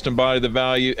member, we must embody the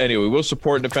value. Anyway, we'll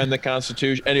support and defend the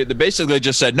Constitution. Anyway, they basically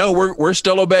just said, no, we're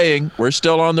still obeying. We're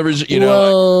still on the,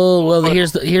 Well,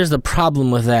 here's the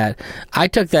problem with that. I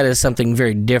took that as something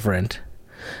very different.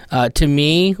 To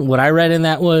me, what I read in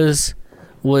that was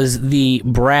the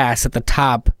brass at the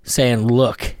top saying,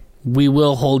 look, we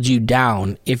will hold you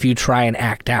down if you try and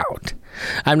act out.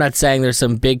 I'm not saying there's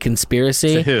some big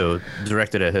conspiracy. To who?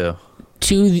 Directed at who?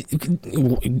 To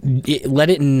let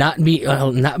it not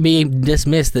be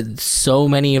dismissed that so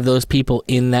many of those people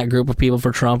in that group of people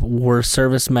for Trump were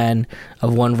servicemen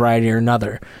of one variety or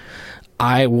another.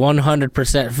 I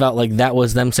 100% felt like that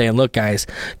was them saying, look, guys,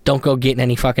 don't go getting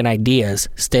any fucking ideas.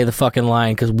 Stay the fucking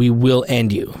line because we will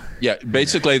end you. Yeah,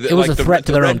 basically, it was a threat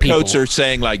to their own people. The redcoats are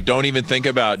saying, like, don't even think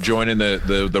about joining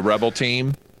the rebel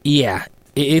team. Yeah.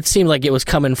 It seemed like it was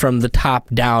coming from the top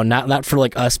down, not for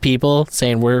like us people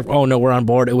saying we're on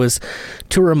board. It was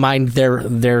to remind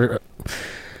their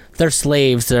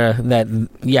slaves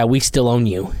that we still own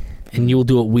you, and you will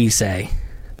do what we say.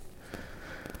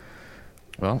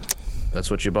 Well,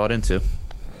 that's what you bought into.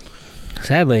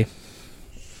 Sadly,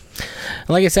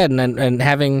 like I said, and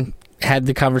having had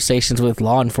the conversations with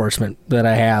law enforcement that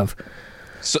I have.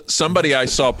 Somebody I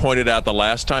saw pointed out the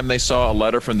last time they saw a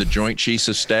letter from the Joint Chiefs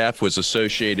of Staff was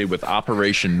associated with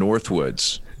Operation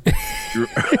Northwoods.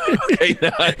 Okay,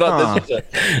 I thought this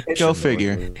was go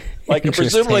figure. Like,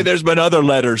 presumably there's been other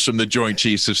letters from the Joint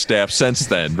Chiefs of Staff since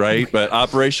then, right? But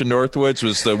Operation Northwoods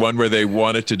was the one where they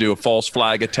wanted to do a false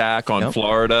flag attack on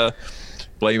Florida,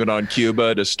 blame it on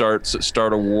Cuba to start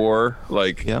a war.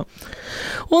 Like, yep.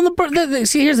 Well,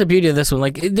 see, here's the beauty of this one.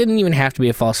 Like, it didn't even have to be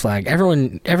a false flag.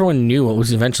 Everyone knew what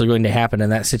was eventually going to happen in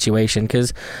that situation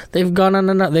because they've gone on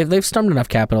enough. They've stormed enough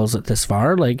capitals this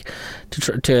far, like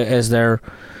to as their,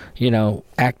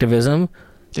 activism.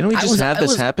 Didn't we just have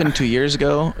this happen 2 years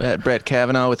ago at Brett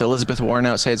Kavanaugh with Elizabeth Warren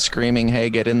outside screaming, "Hey,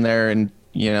 get in there and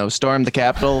storm the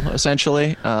Capitol"?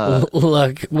 Essentially.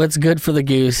 Look, what's good for the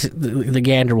goose, the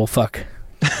gander will fuck.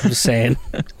 I'm just saying.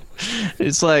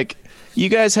 It's like, you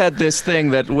guys had this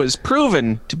thing that was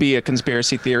proven to be a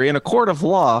conspiracy theory in a court of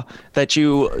law that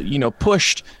you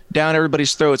pushed down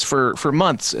everybody's throats for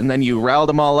months, and then you riled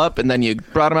them all up, and then you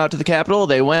brought them out to the Capitol.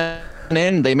 They went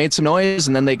in, they made some noise,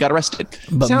 and then they got arrested.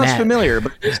 But sounds Matt, familiar,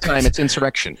 but this time it's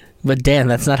insurrection. But Dan,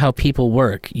 that's not how people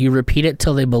work. You repeat it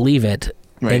till they believe it,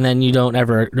 right, and then you don't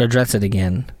ever address it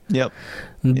again. Yep.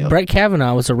 Brett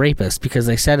Kavanaugh was a rapist because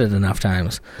they said it enough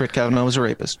times. Brett Kavanaugh was a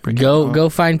rapist. Go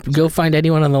find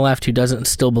anyone on the left who doesn't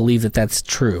still believe that that's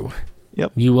true.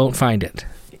 Yep. You won't find it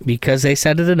because they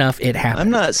said it enough. It happened. I'm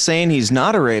not saying he's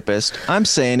not a rapist. I'm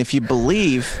saying if you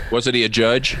believe, wasn't he a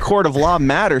judge? Court of law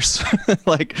matters.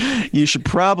 Like, you should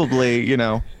probably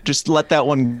just let that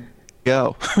one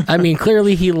go. I mean,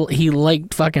 clearly he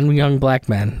liked fucking young black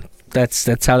men.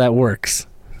 That's how that works.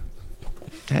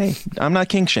 Hey, I'm not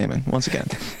king shaming once again.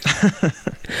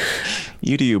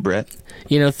 You do you, Brett.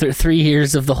 3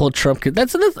 years of the whole Trump.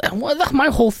 That's my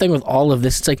whole thing with all of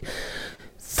this. It's like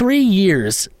 3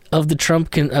 years of the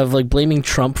Trump of like blaming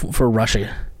Trump for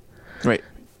Russia. Right.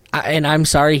 And I'm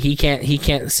sorry, he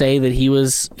can't say that he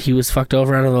was fucked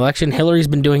over out of the election. Hillary's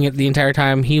been doing it the entire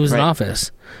time he was in office,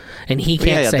 and he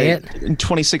can't say it. In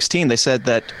 2016, they said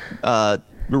that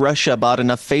Russia bought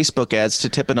enough Facebook ads to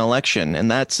tip an election,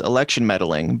 and that's election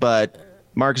meddling. But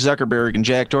Mark Zuckerberg and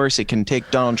Jack Dorsey can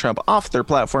take Donald Trump off their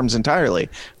platforms entirely,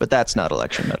 but that's not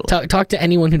election meddling. Talk to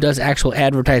anyone who does actual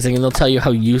advertising, and they'll tell you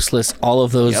how useless all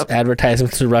of those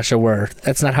advertisements to Russia were.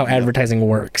 That's not how advertising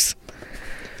works.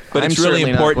 But it's really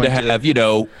important to have,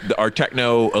 our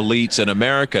techno elites in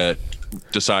America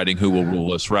deciding who will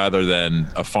rule us rather than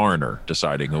a foreigner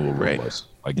deciding who will rule us,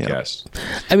 I guess.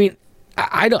 I mean,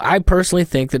 I personally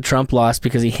think that Trump lost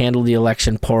because he handled the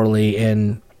election poorly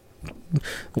and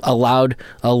allowed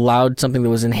something that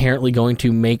was inherently going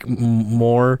to make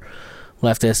more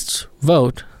leftists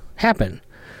vote happen.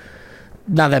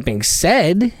 Now, that being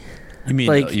said... You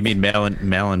mean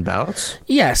mail-in ballots?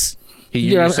 Yes.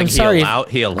 I'm sorry.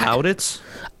 He allowed it?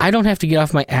 I don't have to get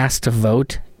off my ass to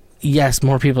vote. Yes,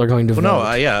 more people are going to vote.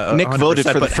 No, yeah, Nick voted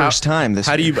for the first time this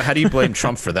year. How do you blame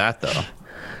Trump for that, though?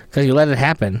 Because you let it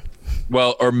happen.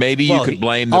 Well, or maybe you could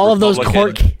blame the all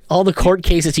Republican. All the court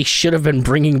cases he should have been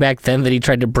bringing back then that he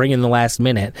tried to bring in the last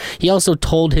minute. He also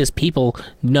told his people,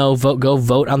 "No, go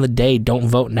vote on the day. Don't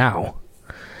vote now.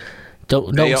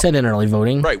 Don't send in early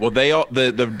voting." Right. Well,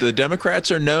 the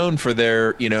Democrats are known for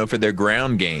their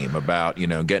ground game about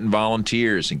getting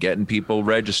volunteers and getting people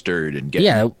registered and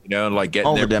getting getting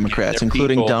all the Democrats,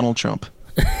 including people. Donald Trump.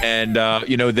 And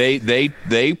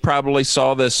they probably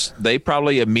saw this. They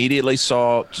probably immediately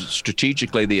saw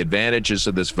strategically the advantages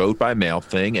of this vote by mail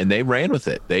thing, and they ran with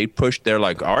it. They pushed. They're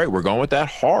like, all right, we're going with that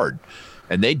hard,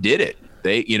 and they did it.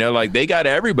 They they got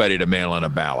everybody to mail in a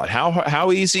ballot.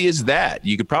 How easy is that?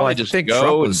 You could probably just think go.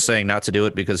 Trump was saying not to do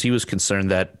it because he was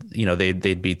concerned that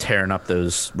they'd be tearing up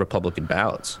those Republican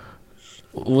ballots.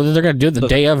 Well, they're going to do it the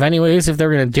day of anyways if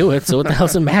they're going to do it, so what the hell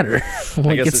does it matter?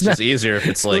 I guess it's just easier if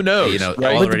it's like, who knows,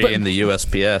 right? already in the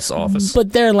USPS office.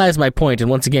 But therein lies my point, and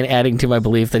once again, adding to my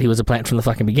belief that he was a plant from the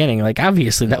fucking beginning. Like,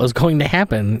 obviously, that was going to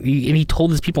happen, and he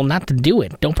told his people not to do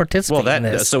it. Don't participate in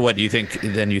this. So what, do you think,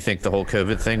 then you think the whole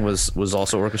COVID thing was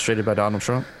also orchestrated by Donald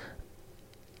Trump?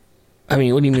 I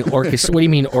mean, what do you mean orchestrated? What do you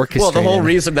mean orchestrated? Well, the whole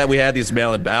reason that we had these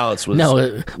mail-in ballots was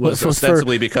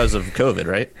ostensibly because of COVID,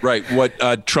 right? Right.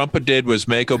 What Trump did was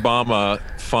make Obama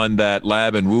fund that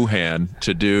lab in Wuhan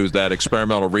to do that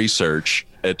experimental research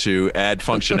to add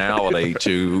functionality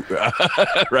to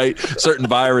certain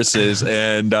viruses.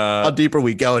 And how deep are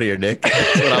we going here, Nick?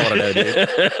 That's what I want to know,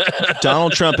 dude.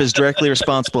 Donald Trump is directly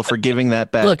responsible for giving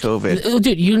that back. COVID.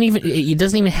 Dude, it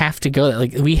doesn't even have to go.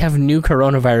 Like, we have new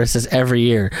coronaviruses every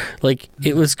year. Like,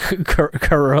 it was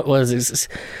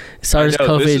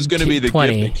SARS-CoV-2. This is going to be the gift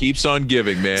that keeps on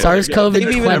giving, man. SARS-CoV-2.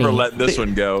 They've never let this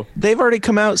one go. They've already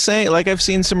come out saying, like, I've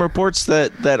seen some reports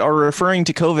that are referring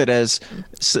to COVID as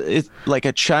like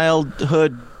a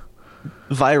childhood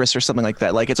virus or something like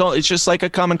that. Like, it's just like a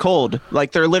common cold.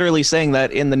 Like, they're literally saying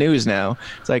that in the news now.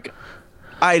 It's like,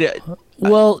 and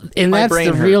that's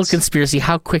the real conspiracy.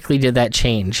 How quickly did that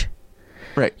change?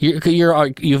 Right. You've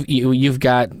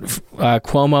got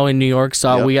Cuomo in New York,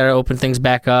 so we got to open things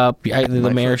back up.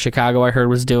 The mayor of Chicago, I heard,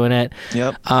 was doing it.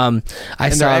 Yep.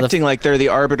 They're acting like they're the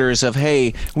arbiters of,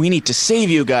 hey, we need to save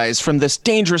you guys from this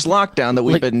dangerous lockdown that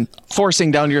we've been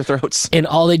forcing down your throats. And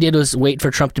all they did was wait for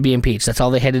Trump to be impeached. That's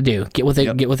all they had to do. Get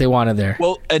what they wanted there.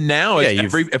 Well, and now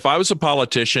if I was a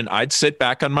politician, I'd sit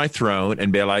back on my throne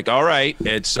and be like, all right,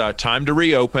 it's time to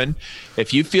reopen.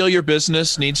 If you feel your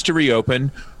business needs to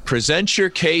reopen, present your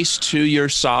case to your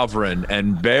sovereign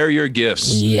and bear your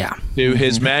gifts to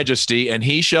his majesty, and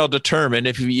he shall determine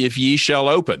if ye shall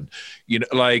open.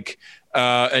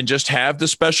 And just have the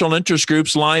special interest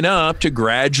groups line up to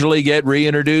gradually get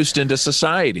reintroduced into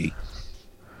society.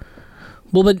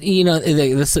 Well, but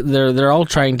they're all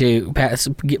trying to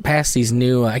get past these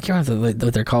new. I can't remember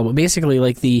what they're called, but basically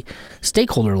like the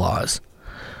stakeholder laws,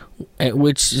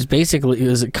 which is basically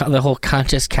the whole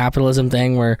conscious capitalism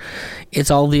thing, where it's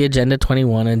all the Agenda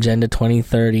 21, Agenda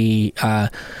 2030.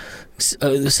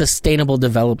 Sustainable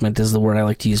development is the word I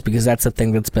like to use, because that's the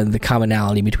thing that's been the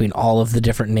commonality between all of the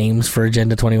different names for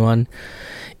Agenda 21.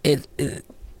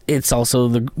 It's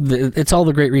also it's all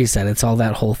the Great Reset. It's all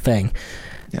that whole thing.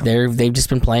 Yeah. They've just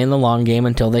been playing the long game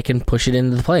until they can push it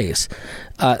into place.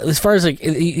 As far as like,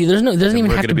 doesn't even have to be. We're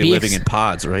going to be living in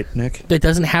pods, right, Nick? It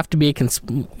doesn't have to be if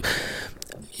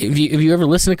you ever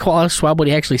listen to Klaus Schwab, what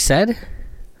he actually said,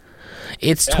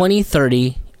 It's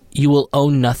 2030. You will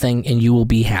own nothing and you will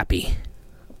be happy.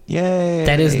 Yay.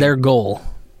 That is their goal.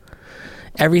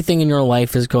 Everything in your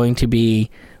life is going to be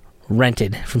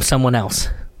rented from someone else.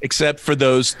 Except for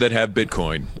those that have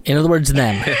Bitcoin. In other words,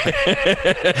 them.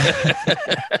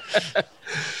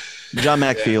 John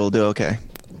McAfee will do okay.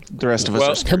 The rest of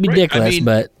us are He'll be dickless,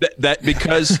 but that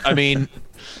because I mean,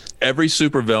 every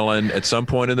supervillain at some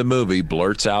point in the movie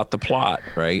blurts out the plot,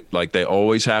 right? Like they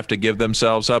always have to give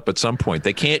themselves up at some point.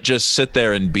 They can't just sit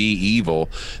there and be evil.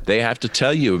 They have to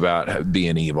tell you about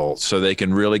being evil so they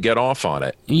can really get off on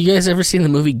it. You guys ever seen the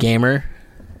movie Gamer?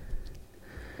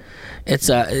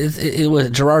 It was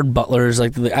Gerard Butler's,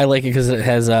 like, I like it because it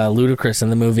has Ludacris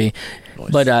in the movie. Nice.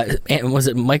 But was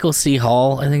it Michael C.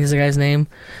 Hall, I think is the guy's name?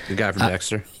 The guy from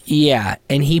Dexter. Yeah,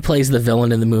 and he plays the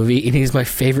villain in the movie, and he's my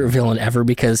favorite villain ever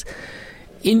because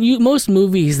in most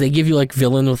movies they give you like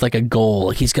villain with like a goal,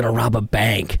 like he's gonna rob a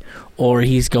bank or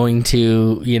he's going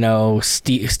to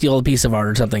steal a piece of art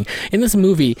or something. In this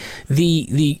movie,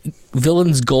 the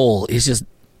villain's goal is just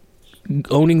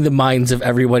owning the minds of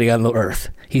everybody on the earth.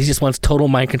 He just wants total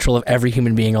mind control of every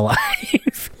human being alive.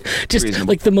 Just reasonable.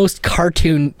 Like the most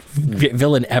cartoon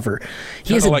villain ever.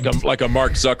 He is like a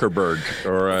Mark Zuckerberg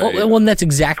or well, that's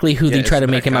exactly who they try to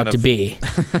make him out to be.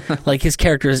 Like his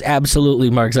character is absolutely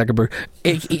Mark Zuckerberg,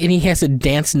 and he has a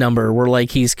dance number where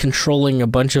like he's controlling a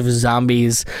bunch of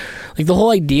zombies. Like the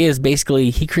whole idea is basically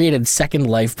he created Second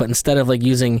Life, but instead of like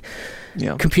using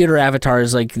computer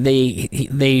avatars, like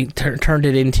they turned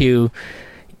it into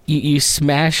you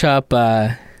smash up.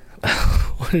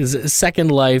 What is it?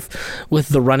 Second Life with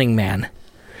the Running Man.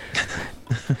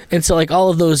 And so like all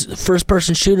of those first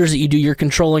person shooters that you do, you're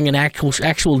controlling an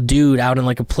actual dude out in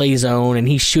like a play zone, and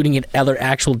he's shooting at other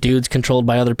actual dudes controlled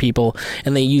by other people,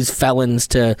 and they use felons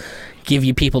to give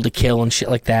you people to kill and shit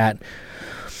like that.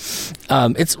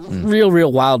 It's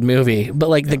real wild movie, but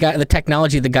like the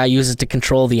technology the guy uses to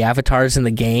control the avatars in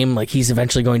the game, like he's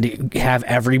eventually going to have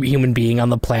every human being on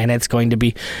the planet's going to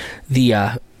be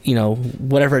the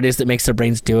whatever it is that makes their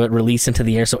brains do it, release into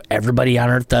the air so everybody on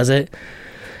Earth does it.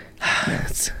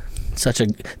 It's such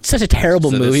a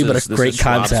terrible movie, but a great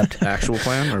concept. Actual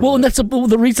plan? Well, and that's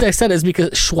the reason I said it is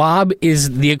because Schwab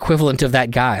is the equivalent of that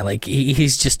guy. Like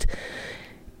he's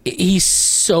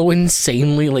so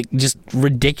insanely like just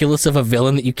ridiculous of a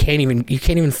villain that you can't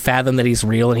even fathom that he's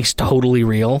real, and he's totally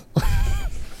real.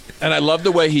 And I love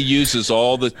the way he uses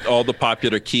all the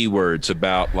popular keywords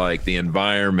about like the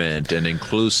environment and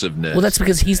inclusiveness. Well, that's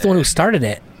because he's the one who started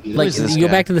it. Like you go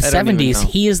back to the 70s,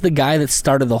 he is the guy that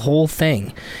started the whole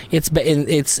thing. It's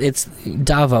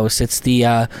Davos. It's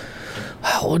the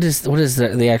what is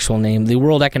the actual name? The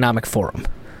World Economic Forum.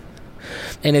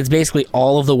 And it's basically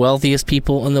all of the wealthiest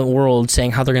people in the world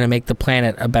saying how they're going to make the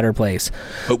planet a better place.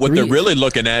 But what they're really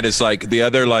looking at is like the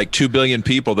other like 2 billion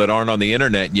people that aren't on the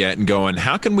internet yet and going,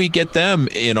 how can we get them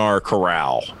in our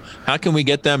corral? How can we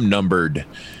get them numbered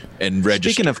and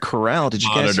registered? Speaking of corral, did you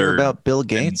guys hear about Bill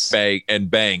Gates? And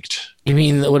banked. You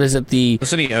mean, what is it?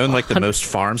 Doesn't he own like the most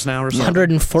farms now or something?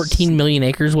 114 million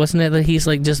acres, wasn't it, that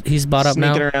he's bought up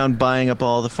now? Sneaking around buying up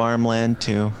all the farmland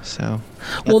too. So.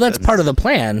 Well, that's part of the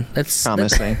plan. That's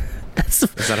promising. Is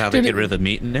that how they get rid of the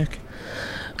meat, Nick?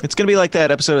 It's gonna be like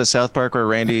that episode of South Park where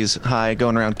Randy's high,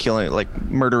 going around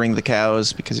murdering the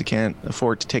cows because he can't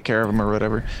afford to take care of them or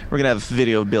whatever. We're gonna have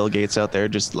video of Bill Gates out there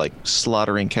just like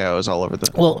slaughtering cows all over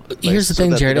the. Well, here's the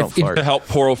thing, Jared. To help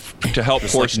poor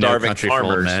starving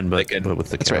farmers, but with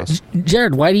the cows. Right.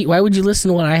 Jared, why would you listen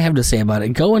to what I have to say about it?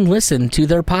 Go and listen to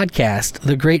their podcast,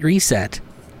 The Great Reset,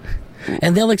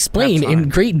 and they'll explain in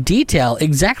great detail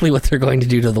exactly what they're going to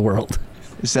do to the world.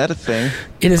 Is that a thing?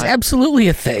 It is absolutely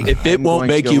a thing. If it won't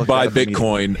make you buy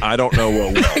Bitcoin, I don't know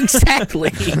what will.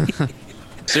 Exactly.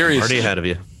 Seriously. Already ahead of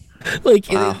you.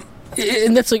 Like, wow.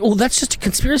 And that's like, well, that's just a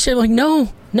conspiracy. I'm like,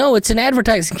 no, it's an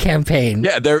advertising campaign.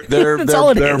 Yeah, they're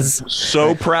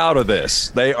so proud of this.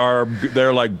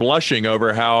 They're like blushing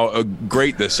over how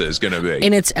great this is going to be.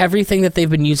 And it's everything that they've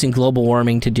been using global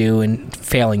warming to do and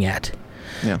failing at.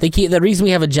 Yeah. The reason we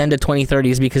have Agenda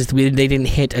 2030 is because they didn't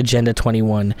hit Agenda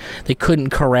 21. They couldn't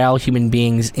corral human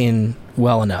beings in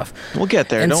well enough. We'll get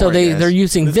there. And so they're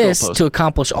using this to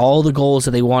accomplish all the goals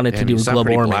that they wanted to do with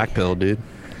global warming. Black pill, dude.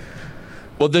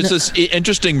 Well, there's this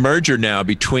interesting merger now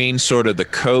between sort of the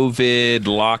COVID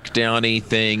lockdown-y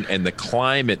thing and the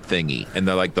climate thingy. And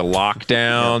they're like the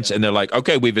lockdowns, and they're like,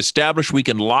 okay, we've established we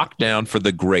can lock down for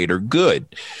the greater good.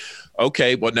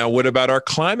 Okay, well, now what about our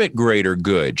climate greater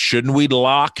good? Shouldn't we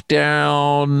lock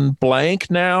down blank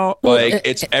now? Well,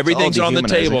 everything's on the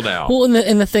table now. Well,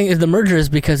 and the thing is, the merger is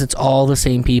because it's all the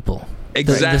same people.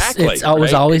 Exactly. It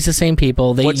was always the same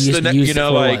people. They used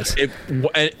it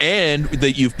and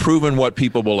that you've proven what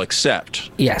people will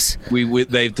accept. Yes.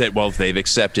 They've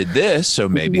accepted this, so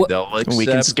maybe they'll accept. We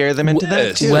can scare them into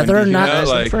that too. Whether or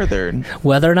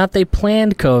not they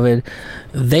planned COVID,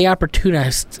 they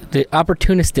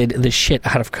opportunisted the shit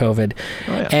out of COVID,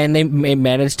 and they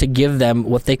managed to give them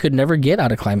what they could never get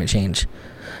out of climate change,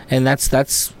 and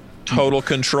that's total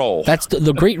control. That's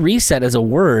the Great Reset as a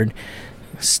word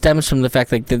stems from the fact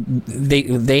that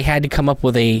they had to come up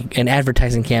with an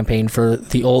advertising campaign for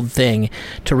the old thing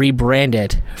to rebrand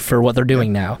it for what they're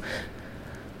doing now.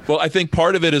 Well, I think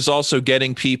part of it is also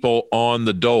getting people on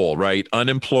the dole, right?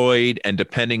 Unemployed and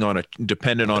dependent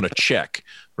on a check,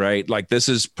 right? Like this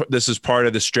is part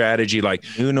of the strategy. Like,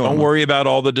 don't worry about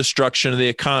all the destruction of the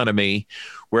economy.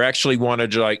 We're actually wanted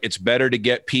to it's better to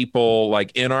get people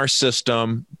like in our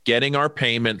system, getting our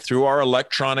payment through our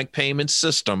electronic payment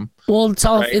system. Well, it's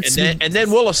all right? and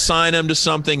then we'll assign them to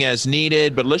something as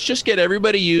needed. But let's just get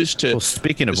everybody used to. Well,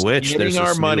 speaking of which, getting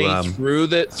our money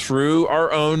through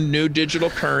our own new digital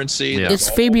currency. Yeah. It's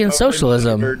Fabian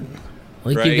socialism.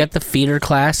 You've got the feeder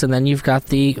class, and then you've got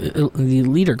the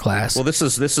leader class. Well, this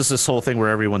is this whole thing where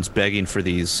everyone's begging for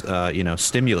these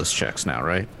stimulus checks now,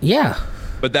 right? Yeah.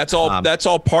 But that's all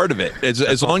part of it.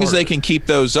 As long as they can keep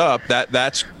those up,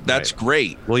 that's right.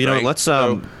 Great. Well,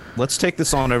 let's take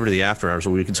this on over to the after hours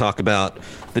where we can talk about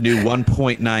the new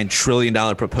 $1.9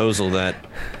 trillion proposal that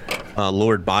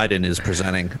Lord Biden is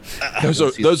presenting.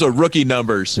 Those are rookie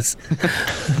numbers.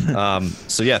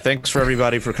 So yeah, thanks for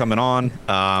everybody for coming on.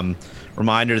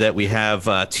 Reminder that we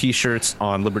have T-shirts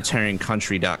on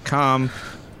libertariancountry.com.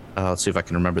 Let's see if I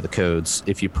can remember the codes.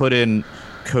 If you put in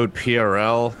code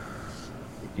PRL,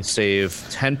 you save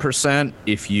 10%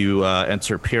 if you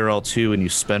enter PRL2 and you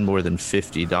spend more than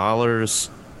 $50.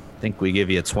 I think we give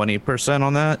you a 20%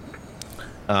 on that.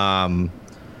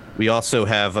 We also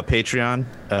have a Patreon,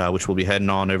 which we'll be heading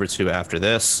on over to after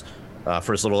this.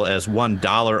 For as little as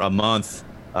 $1 a month,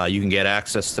 you can get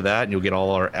access to that, and you'll get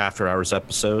all our after hours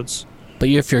episodes. But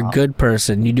if you're a good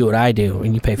person, you do what I do,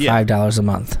 and you pay $5 a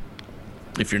month.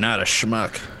 If you're not a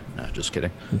schmuck. No, just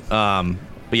kidding.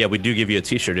 But yeah, we do give you a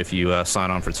T-shirt if you sign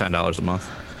on for $10 a month.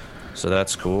 So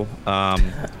that's cool.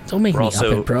 Don't make me up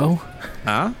it, bro.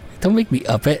 Huh? Don't make me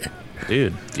up it.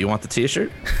 Dude, do you want the T-shirt?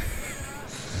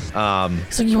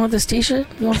 So you want this T-shirt?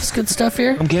 You want this good stuff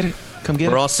here? Come get it.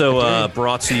 We're also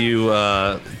brought to you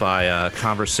by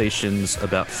Conversations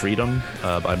About Freedom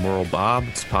by Moral Bob.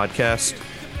 It's a podcast.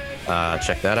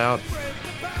 Check that out.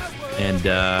 And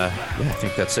I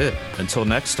think that's it. Until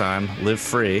next time, live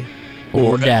free.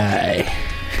 Or die.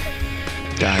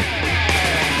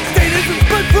 Statism's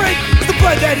footprint is the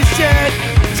blood that is shed.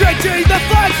 Drenching the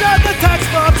flags of the tax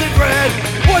bombs in red.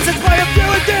 Poisons by a few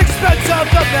at the expense of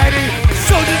the many.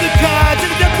 Sold to the gods in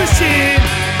a death machine.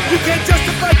 You can't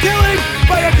justify killing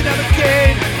by economic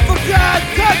gain. For God,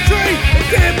 country, and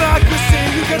democracy.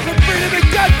 You can put freedom at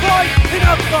gunpoint in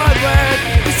a foreign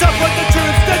land. You support the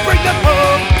troops, then bring them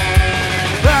home.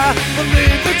 I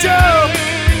believe that you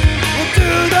will do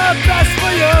the best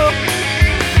for you.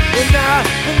 And I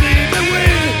believe that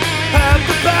we have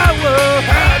the power.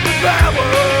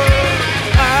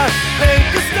 I hate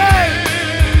the state,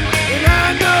 and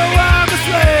I know I'm a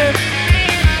slave.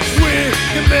 We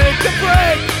can make the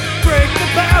break the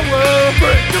power.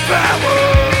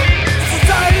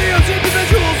 Society owes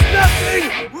individuals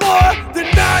nothing more than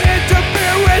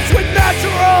non-interference with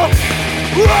natural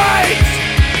rights.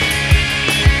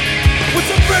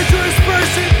 Once a virtuous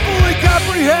person fully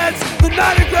comprehends the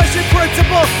non-aggression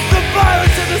principle, the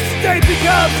violence of the state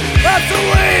becomes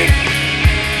obsolete.